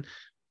and then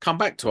come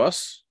back to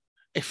us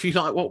if you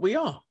like what we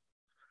are.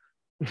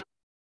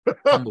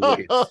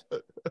 Tumbleweeds.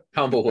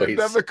 They've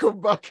never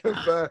come back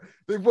and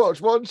they've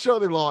watched one show.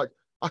 They're like,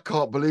 I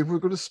can't believe we're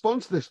going to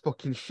sponsor this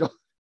fucking show.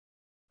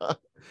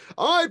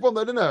 I had one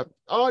there, didn't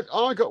I?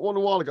 I got one a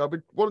while ago. I've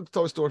been wanting to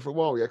tell a story for a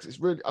while, yeah, because it's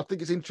really, I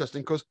think it's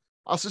interesting because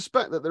I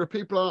suspect that there are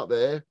people out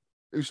there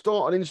who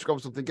start on Instagram or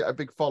something, get a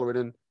big following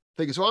and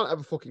think, so I don't have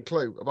a fucking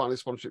clue about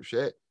this sponsorship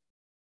shit.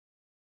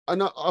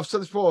 And I've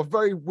said this before, I'm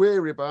very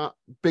wary about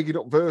bigging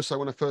up Verso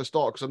when I first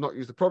started because I've not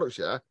used the products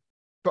yet.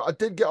 But I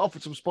did get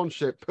offered some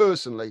sponsorship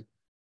personally.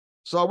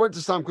 So I went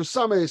to Sam because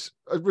Sam is,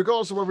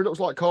 regardless of whether he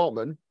looks like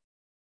Cartman,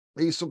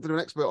 he's something of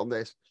an expert on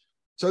this.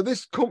 So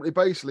this company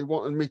basically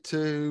wanted me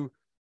to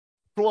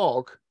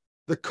flog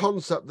the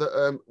concept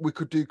that we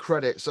could do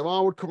credit. So I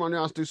would come on the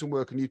house, do some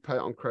work, and you'd pay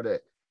it on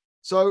credit.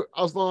 So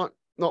I was like,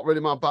 not really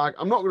my bag.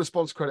 I'm not going to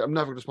sponsor credit. I'm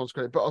never going to sponsor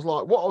credit. But I was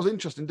like, what I was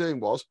interested in doing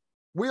was,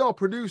 we are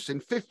producing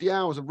 50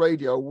 hours of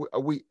radio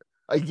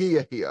a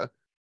year here.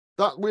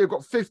 That we have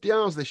got 50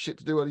 hours of this shit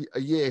to do a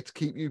year to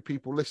keep you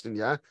people listening,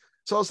 yeah?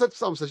 So I said to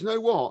Sam, you know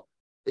what?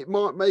 It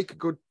might make a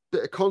good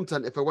bit of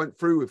content if I went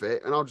through with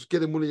it and I'll just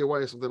give them money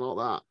away or something like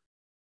that.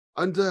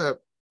 And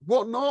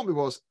what annoyed me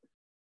was,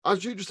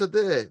 as you just said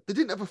there, they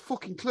didn't have a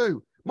fucking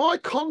clue. My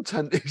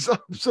content is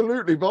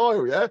absolutely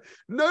vile, yeah?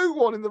 No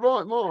one in the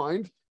right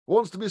mind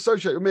wants to be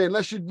associated with me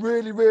unless you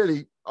really,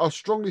 really are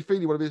strongly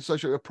feeling you want to be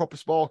associated with a proper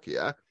Sparky,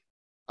 yeah?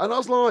 And I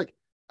was like,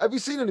 have you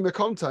seen any of my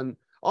content?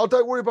 Oh,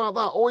 don't worry about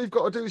that. All you've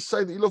got to do is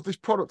say that you love this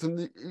product.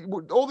 And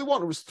all they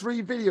wanted was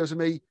 3 videos of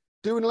me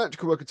doing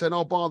electrical work and saying,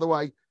 oh, by the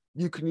way,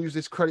 you can use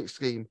this credit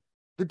scheme.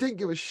 They didn't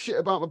give a shit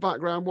about my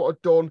background, what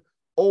I'd done.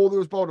 All there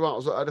was bothered about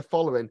was that I had a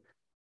following.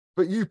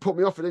 But you put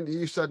me off it, didn't you?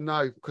 You said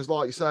no, because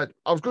like you said,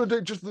 I was going to do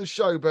it just for the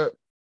show, but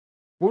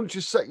once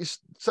you set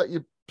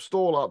your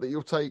stall out that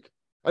you'll take,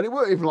 and it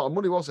weren't even a lot of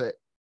money, was it?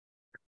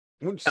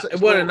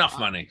 It weren't enough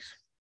money.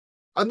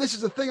 And this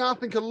is the thing. I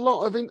think a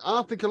lot of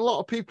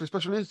people,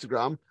 especially on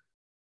Instagram,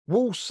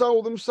 will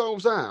sell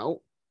themselves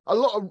out.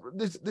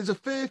 There's a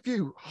fair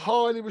few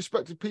highly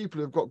respected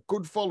people who've got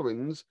good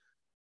followings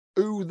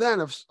who then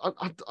have.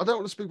 I don't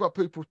want to speak about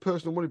people's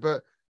personal money,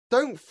 but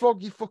don't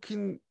flog your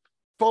fucking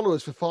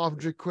followers for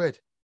 500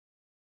 quid.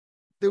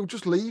 They'll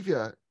just leave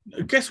you.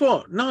 Guess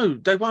what? No,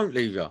 they won't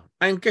leave you.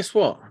 And guess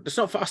what? It's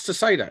not for us to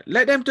say that.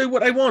 Let them do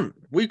what they want.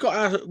 We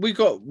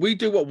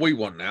do what we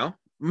want now.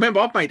 Remember,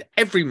 I've made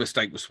every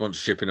mistake with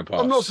sponsorship in the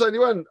past. I'm not saying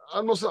you went. I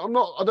don't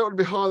want to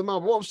be higher than man.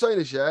 But what I'm saying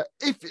is, yeah,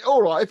 if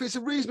it's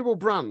a reasonable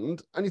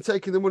brand and you're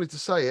taking the money to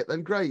say it,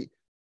 then great.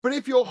 But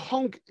if you're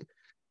honking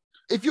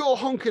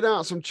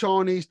out some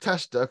Chinese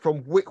tester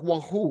from Wick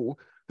Wahoo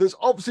that's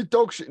obviously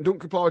dog shit and don't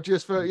comply with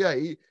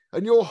GS38,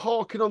 and you're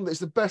harking on that it's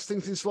the best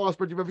thing since sliced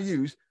bread you've ever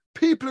used,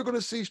 people are going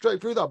to see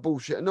straight through that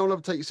bullshit and no one will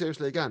ever take you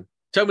seriously again.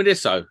 Tell me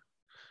this though: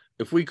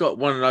 if we got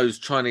one of those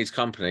Chinese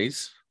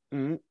companies.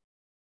 Mm-hmm.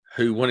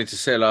 Who wanted to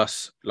sell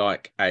us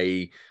like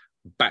a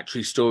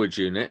battery storage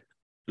unit,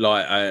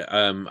 like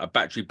a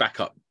battery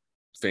backup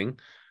thing,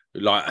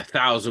 like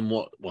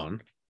 1,000-watt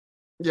one.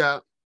 Yeah.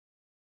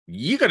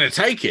 You're going to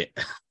take it.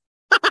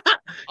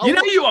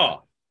 You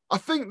are. I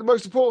think the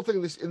most important thing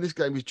in this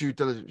game is due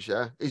diligence,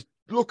 yeah? Is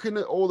looking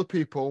at all the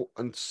people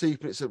and see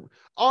if it's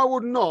I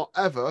would not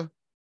ever, and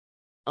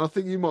I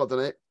think you might have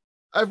done it,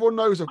 everyone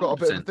knows I've got 100%. A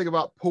bit of a thing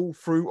about pull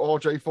through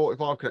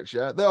RJ45 connects,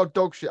 yeah? They are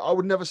dog shit. I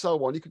would never sell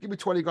one. You could give me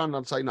 20 grand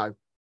and I'd say no.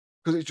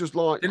 Because it's just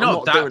like, they're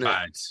not that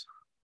bad.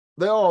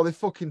 They're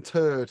fucking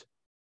turd.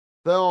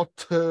 They are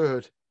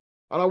turd.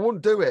 And I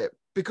wouldn't do it.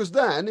 Because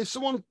then, if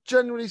someone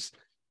generally,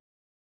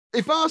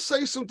 if I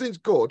say something's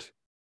good,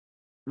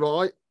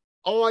 right,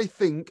 I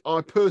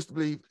personally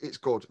believe it's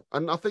good.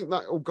 And I think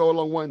that will go a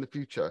long way in the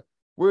future.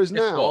 Whereas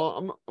Guess now, what?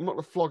 I'm not going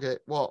to flog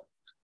it. What?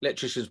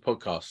 Electricians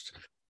podcast.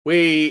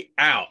 We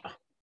out.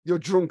 You're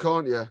drunk,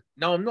 aren't you?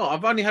 No, I'm not.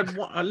 I've only had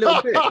a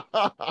little bit.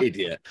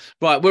 Idiot.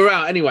 Right, we're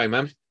out anyway,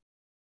 man.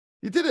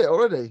 You did it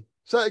already.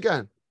 Say it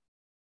again.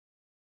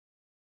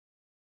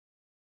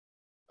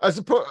 Are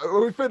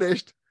we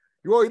finished?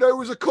 You know, it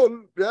was a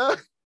cunt, yeah?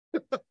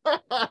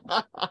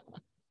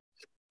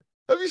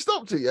 Have you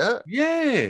stopped it yet? Yeah.